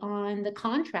policy on the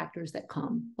contractors that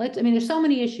come? Like, I mean, there's so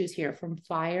many issues here, from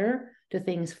fire to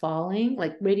things falling,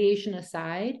 like radiation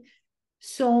aside,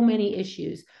 so many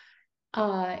issues.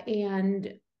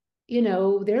 And, you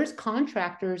know, there's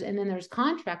contractors, and then there's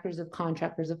contractors of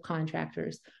contractors of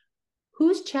contractors.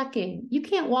 Who's checking? You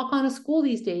can't walk on a school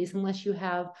these days unless you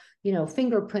have, you know,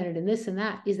 fingerprinted and this and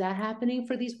that. Is that happening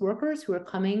for these workers who are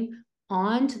coming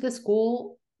onto the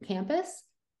school campus?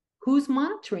 Who's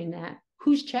monitoring that?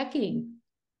 Who's checking?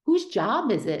 Whose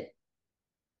job is it?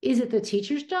 Is it the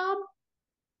teacher's job?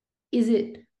 Is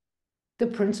it the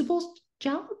principal's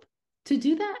job to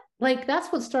do that? Like,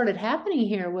 that's what started happening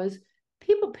here, was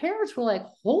parents were like,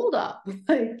 hold up,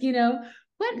 like, you know,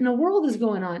 what in the world is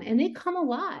going on? And they come a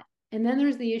lot. And then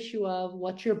there's the issue of,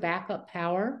 what's your backup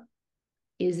power?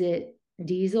 Is it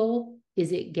diesel?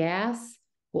 Is it gas?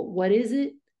 What is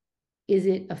it? Is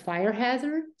it a fire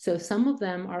hazard? So some of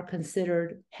them are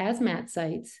considered hazmat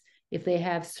sites if they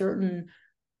have certain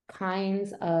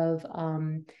kinds of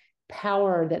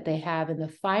power that they have. And the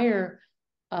fire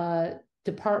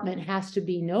department has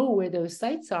to know where those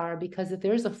sites are, because if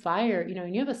there's a fire, you know,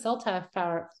 and you have a cell tower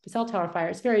fire,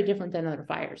 it's very different than other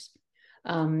fires.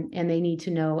 And they need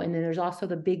to know. And then there's also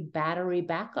the big battery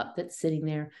backup that's sitting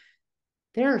there.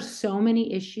 There are so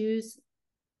many issues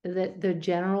that the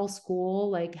general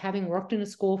school, like, having worked in a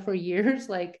school for years,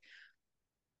 like,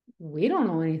 we don't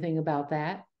know anything about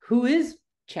that. Who is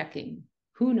checking?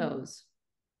 Who knows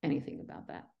anything about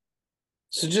that?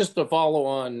 So just a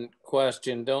follow-on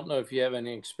question, don't know if you have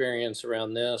any experience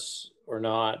around this or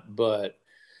not, but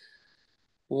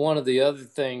one of the other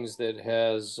things that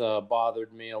has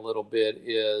bothered me a little bit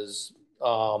is,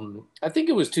 I think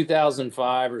it was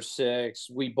 2005 or 6,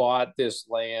 we bought this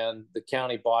land, the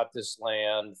county bought this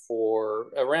land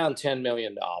for around $10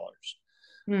 million.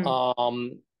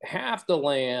 Half the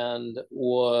land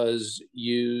was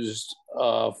used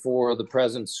for the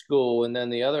present school, and then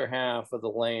the other half of the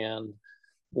land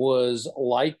was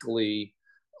likely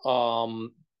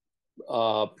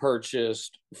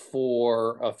purchased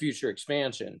for a future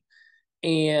expansion.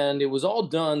 And it was all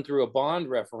done through a bond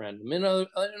referendum. In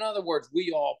other words,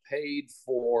 we all paid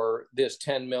for this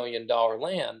 $10 million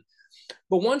land.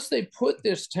 But once they put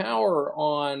this tower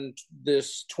on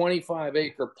this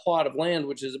 25-acre plot of land,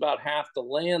 which is about half the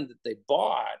land that they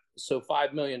bought, so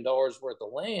 $5 million worth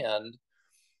of land,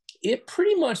 it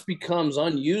pretty much becomes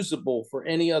unusable for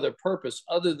any other purpose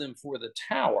other than for the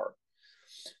tower.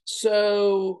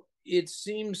 So it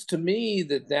seems to me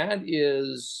that that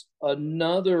is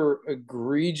another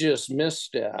egregious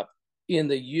misstep in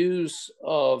the use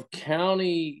of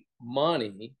county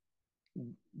money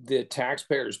that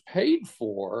taxpayers paid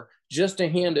for, just to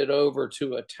hand it over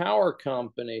to a tower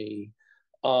company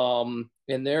and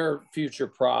their future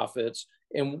profits,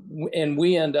 and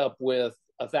we end up with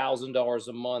 $1,000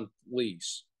 a month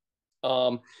lease.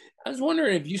 I was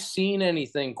wondering if you've seen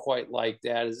anything quite like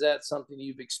that. Is that something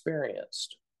you've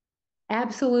experienced?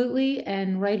 Absolutely.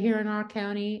 And right here in our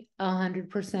county,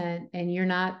 100%. And you're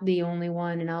not the only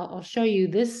one. And I'll show you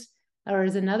this, or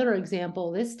as another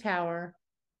example, this tower.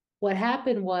 What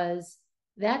happened was,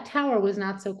 that tower was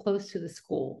not so close to the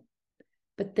school,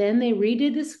 but then they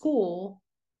redid the school,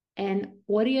 and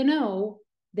what do you know?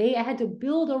 They had to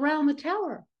build around the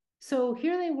tower. So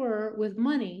here they were with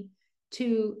money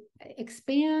to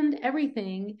expand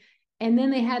everything, and then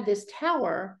they had this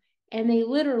tower, and they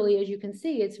literally, as you can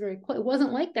see, it's very quick. It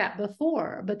wasn't like that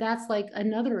before, but that's like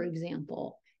another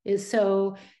example. Is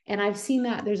so, and I've seen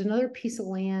that there's another piece of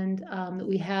land that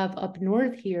we have up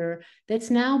north here that's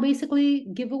now basically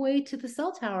giveaway to the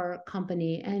cell tower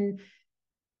company, and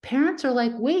parents are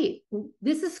like, wait,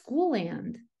 this is school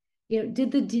land. You know,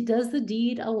 does the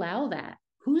deed allow that?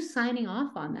 Who's signing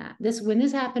off on that? When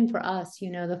this happened for us,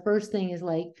 you know, the first thing is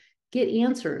like, get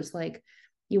answers. Like,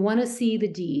 you want to see the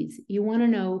deeds. You want to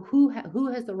know who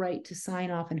has the right to sign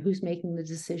off and who's making the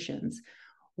decisions.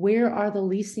 Where are the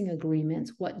leasing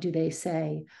agreements? What do they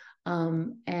say?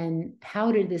 And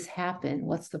how did this happen?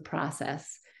 What's the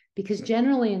process? Because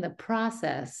generally in the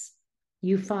process,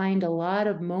 you find a lot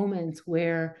of moments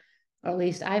where, or at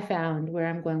least I found, where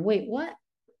I'm going, wait, what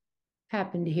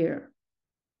happened here?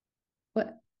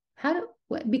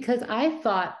 Because I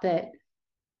thought that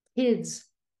kids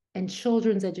and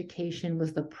children's education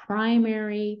was the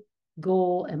primary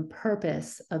goal and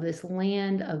purpose of this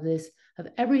land, of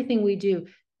everything we do,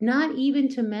 not even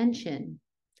to mention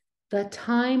the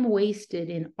time wasted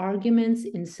in arguments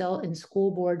in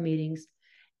school board meetings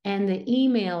and the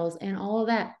emails and all of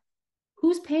that.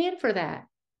 Who's paying for that?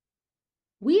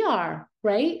 We are,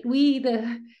 right?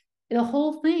 The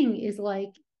whole thing is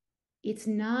like, it's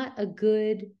not a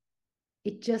good,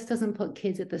 it just doesn't put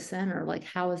kids at the center. Like,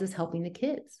 how is this helping the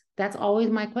kids? That's always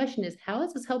my question, is how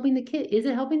is this helping the kid? Is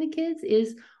it helping the kids?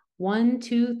 Is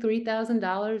 $1,000, $2,000,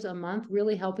 $3,000 a month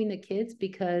really helping the kids?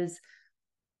 Because,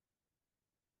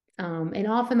 and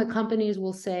often the companies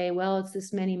will say, well, it's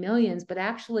this many millions, but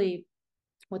actually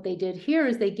what they did here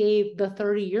is they gave the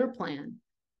 30-year plan.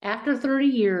 After 30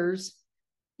 years,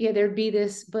 yeah, there'd be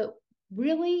this, but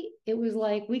really it was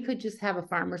like, we could just have a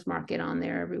farmer's market on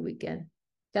there every weekend.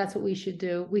 That's what we should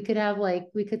do. We could have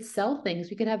we could sell things.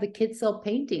 We could have the kids sell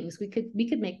paintings. We could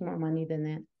make more money than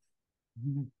that.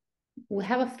 Mm-hmm. We'll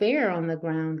have a fair on the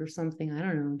ground or something. I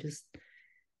don't know. Just,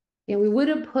 we would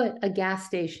have put a gas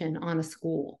station on a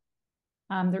school.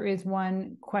 There is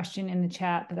one question in the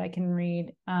chat that I can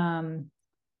read,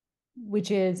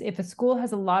 which is, if a school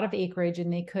has a lot of acreage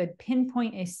and they could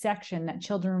pinpoint a section that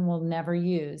children will never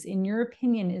use, in your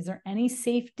opinion, is there any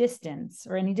safe distance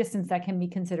or any distance that can be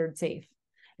considered safe?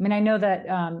 I mean, I know that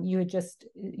you had just,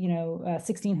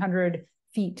 1,600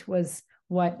 feet was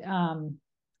what,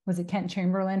 was it Kent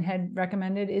Chamberlain had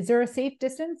recommended? Is there a safe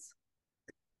distance?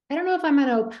 I don't know if I'm going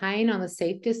to opine on the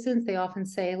safe distance. They often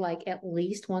say like at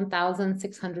least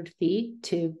 1,600 feet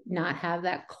to not have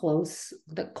that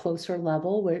closer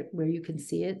level where you can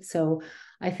see it. So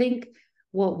I think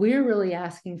what we're really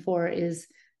asking for is,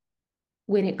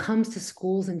 when it comes to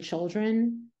schools and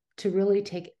children, to really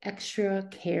take extra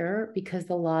care, because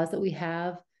the laws that we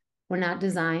have were not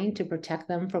designed to protect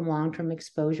them from long-term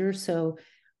exposure. So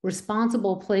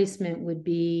responsible placement would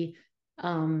be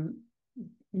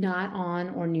not on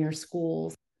or near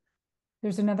schools.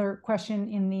 There's another question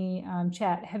in the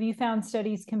chat. Have you found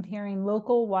studies comparing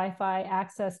local Wi-Fi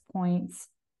access point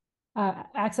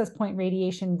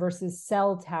radiation versus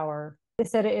cell tower? They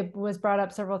said it was brought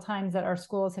up several times that our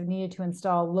schools have needed to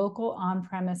install local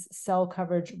on-premise cell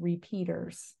coverage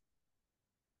repeaters.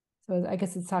 So I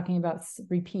guess it's talking about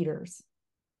repeaters.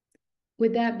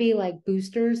 Would that be like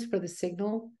boosters for the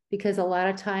signal? Because a lot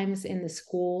of times in the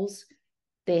schools,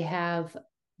 they have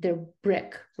their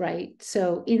brick, right?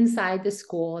 So inside the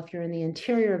school, if you're in the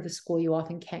interior of the school, you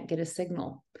often can't get a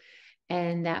signal.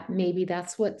 And maybe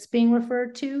that's what's being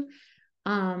referred to.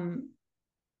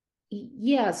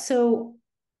 Yeah, so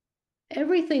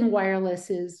everything wireless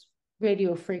is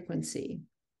radio frequency.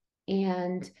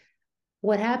 And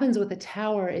what happens with a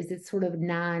tower is it's sort of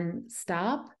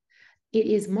non-stop. It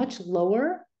is much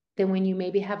lower than when you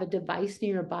maybe have a device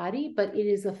near your body, but it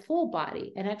is a full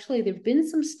body. And actually, there have been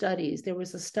some studies. There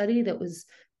was a study that was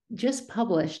just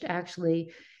published,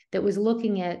 actually, that was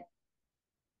looking at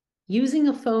using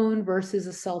a phone versus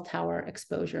a cell tower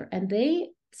exposure. And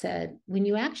they said, when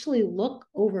you actually look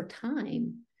over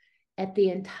time at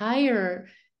the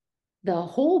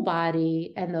whole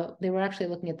body, and they were actually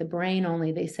looking at the brain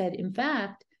only, they said, in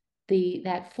fact,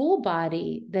 that full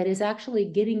body that is actually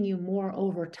getting you more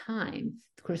over time.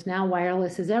 Of course, now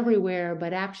wireless is everywhere,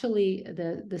 but actually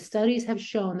the studies have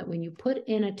shown that when you put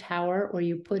in a tower or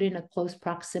you put in a close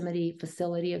proximity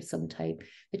facility of some type,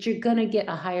 that you're going to get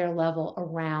a higher level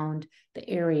around the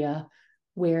area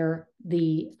where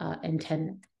the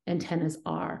antennas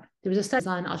are. There was a study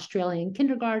on Australian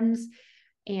kindergartens,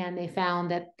 and they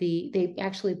found that they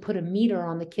actually put a meter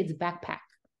on the kids' backpack.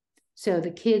 So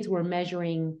the kids were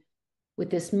measuring with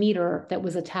this meter that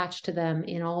was attached to them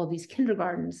in all of these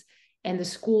kindergartens, and the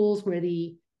schools where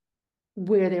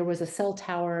there was a cell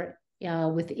tower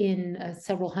within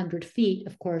several hundred feet,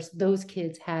 of course, those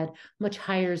kids had much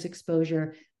higher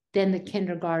exposure than the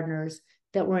kindergartners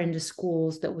that were into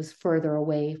schools that was further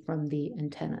away from the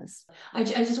antennas. I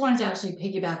just wanted to actually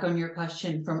piggyback on your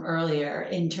question from earlier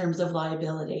in terms of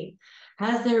liability.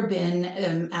 Has there been,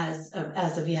 as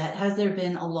of yet, has there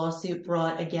been a lawsuit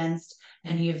brought against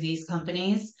any of these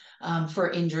companies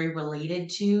for injury related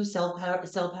to cell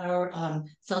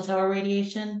tower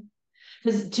radiation?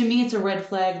 Because to me, it's a red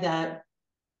flag that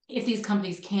if these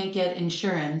companies can't get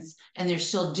insurance and they're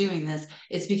still doing this,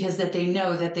 it's because that they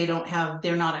know that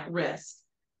they're not at risk,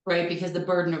 right? Because the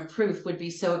burden of proof would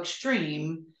be so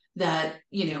extreme that,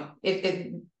 that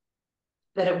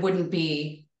it wouldn't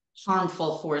be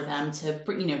harmful for them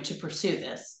to pursue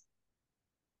this.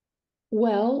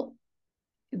 Well,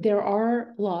 there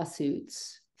are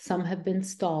lawsuits. Some have been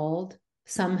stalled.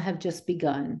 Some have just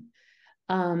begun.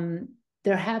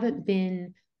 there hasn't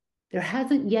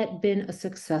yet been a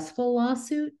successful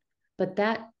lawsuit, but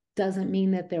that doesn't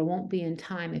mean that there won't be in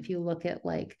time. If you look at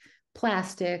like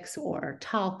plastics or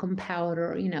talcum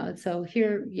powder, so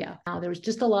here, now there was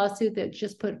just a lawsuit that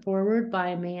just put forward by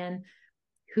a man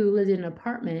who lived in an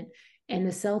apartment, and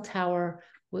the cell tower,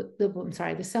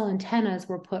 the cell antennas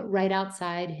were put right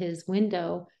outside his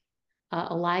window.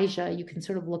 Elijah, you can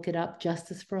sort of look it up,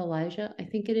 Justice for Elijah, I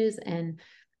think it is. And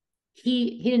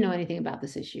he didn't know anything about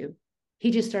this issue.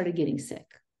 He just started getting sick.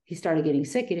 He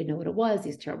didn't know what it was,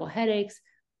 these terrible headaches,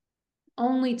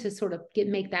 only to sort of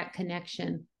make that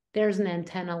connection. There's an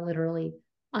antenna literally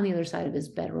on the other side of his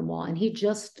bedroom wall. And he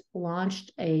just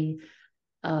launched a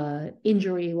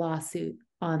injury lawsuit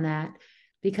on that,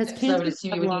 because so you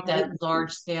would need that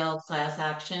large scale class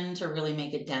action to really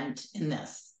make a dent in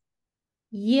this.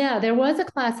 Yeah, there was a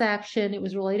class action. It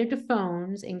was related to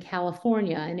phones in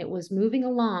California, and it was moving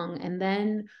along, and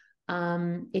then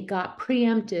it got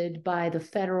preempted by the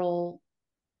federal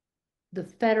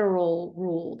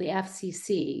rule, the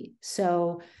FCC.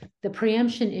 So the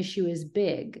preemption issue is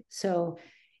big. So,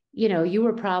 you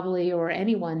were probably, or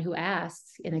anyone who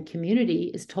asks in a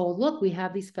community is told, look, we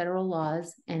have these federal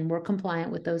laws and we're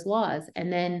compliant with those laws.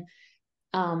 And then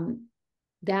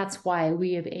that's why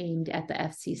we have aimed at the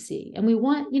FCC. And we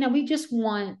want, we just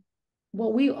want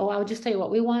I'll just tell you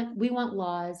what we want. We want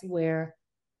laws where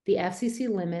the FCC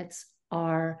limits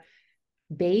are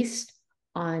based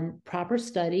on proper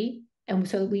study, and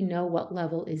so that we know what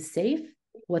level is safe,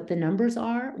 what the numbers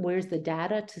are, where's the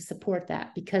data to support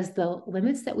that, because the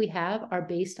limits that we have are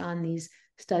based on these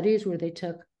studies where they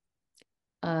took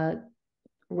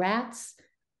rats,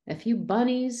 a few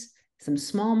bunnies, some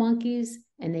small monkeys,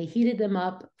 and they heated them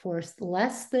up for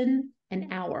less than an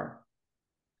hour.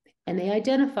 And they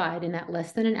identified in that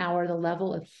less than an hour the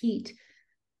level of heat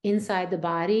inside the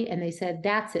body, and they said,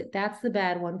 that's it, that's the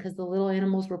bad one, because the little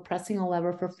animals were pressing a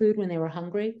lever for food when they were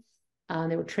hungry.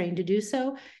 They were trained to do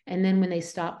so. And then when they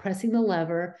stopped pressing the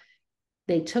lever,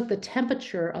 they took the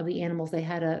temperature of the animals. They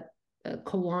had a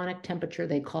colonic temperature,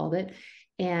 they called it.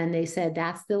 And they said,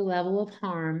 that's the level of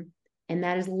harm. And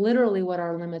that is literally what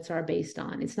our limits are based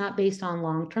on. It's not based on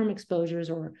long-term exposures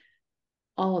or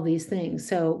all of these things.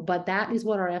 So, but that is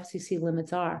what our FCC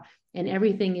limits are. And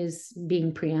everything is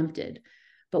being preempted.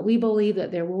 But we believe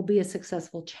that there will be a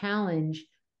successful challenge,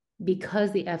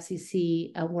 because the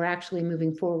FCC, we're actually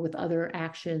moving forward with other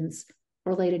actions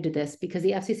related to this, because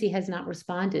the FCC has not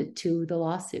responded to the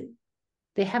lawsuit.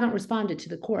 They haven't responded to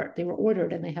the court. They were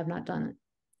ordered and they have not done it.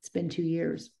 It's been 2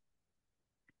 years.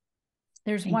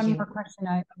 There's one more question.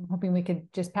 I'm hoping we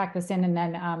could just pack this in and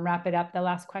then wrap it up. The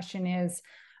last question is,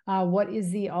 what is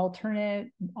the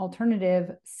alternative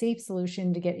safe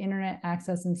solution to get internet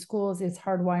access in schools? Is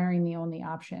hardwiring the only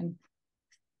option?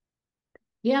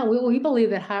 Yeah, we believe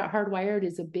that hardwired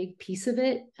is a big piece of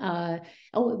it.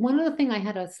 One other thing I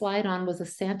had a slide on was the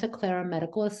Santa Clara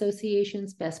Medical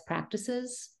Association's best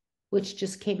practices, which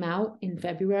just came out in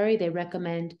February. They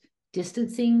recommend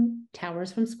distancing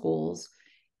towers from schools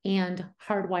and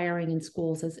hardwiring in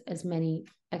schools, as many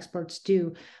experts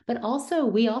do. But also,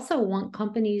 we also want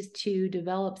companies to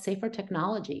develop safer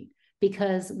technology,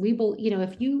 because we will,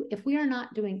 if we are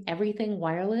not doing everything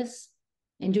wireless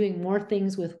and doing more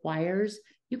things with wires,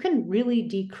 you can really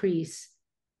decrease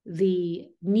the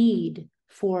need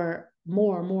for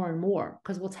more.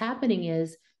 Because what's happening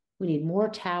is we need more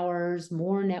towers,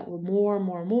 more network,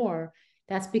 more.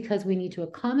 That's because we need to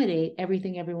accommodate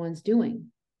everything everyone's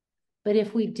doing. But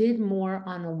if we did more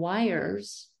on the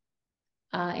wires,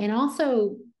 and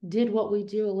also did what we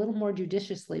do a little more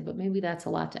judiciously, but maybe that's a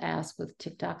lot to ask with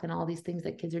TikTok and all these things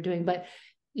that kids are doing. But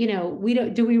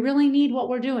do we really need what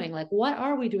we're doing? Like, what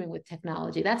are we doing with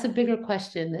technology? That's a bigger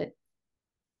question that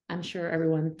I'm sure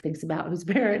everyone thinks about who's a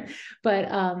parent.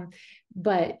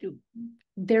 But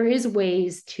there is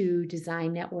ways to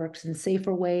design networks in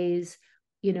safer ways.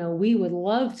 We would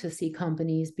love to see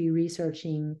companies be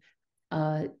researching,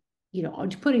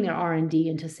 putting their R&D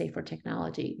into safer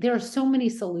technology. There are so many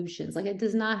solutions. Like, it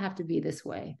does not have to be this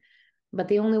way. But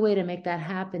the only way to make that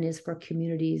happen is for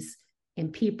communities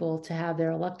and people to have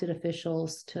their elected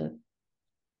officials to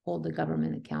hold the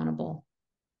government accountable.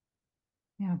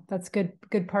 Yeah, that's good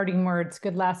parting words,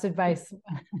 good last advice.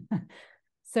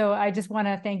 So I just want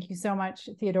to thank you so much,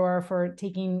 Theodora, for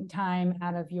taking time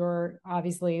out of your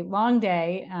obviously long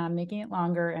day, making it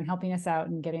longer and helping us out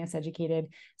and getting us educated.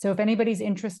 So if anybody's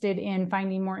interested in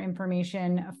finding more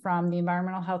information from the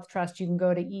Environmental Health Trust, you can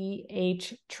go to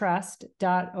ehtrust.org.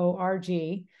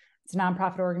 It's a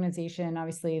nonprofit organization.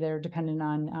 Obviously, they're dependent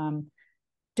on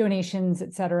donations,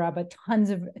 et cetera, but tons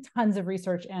of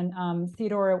research. And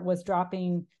Theodora was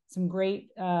dropping some great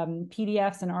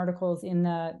PDFs and articles in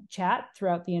the chat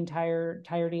throughout the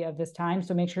entirety of this time.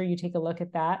 So make sure you take a look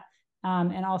at that.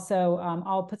 And also,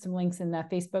 I'll put some links in the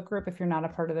Facebook group. If you're not a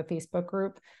part of the Facebook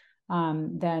group,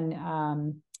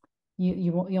 then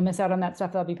you'll miss out on that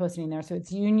stuff that I'll be posting there. So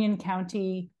it's Union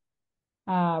County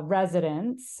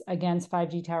residents against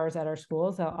 5G towers at our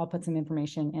schools. I'll put some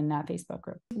information in that Facebook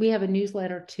group. We have a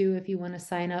newsletter too if you want to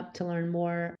sign up to learn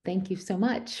more. Thank you so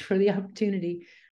much for the opportunity.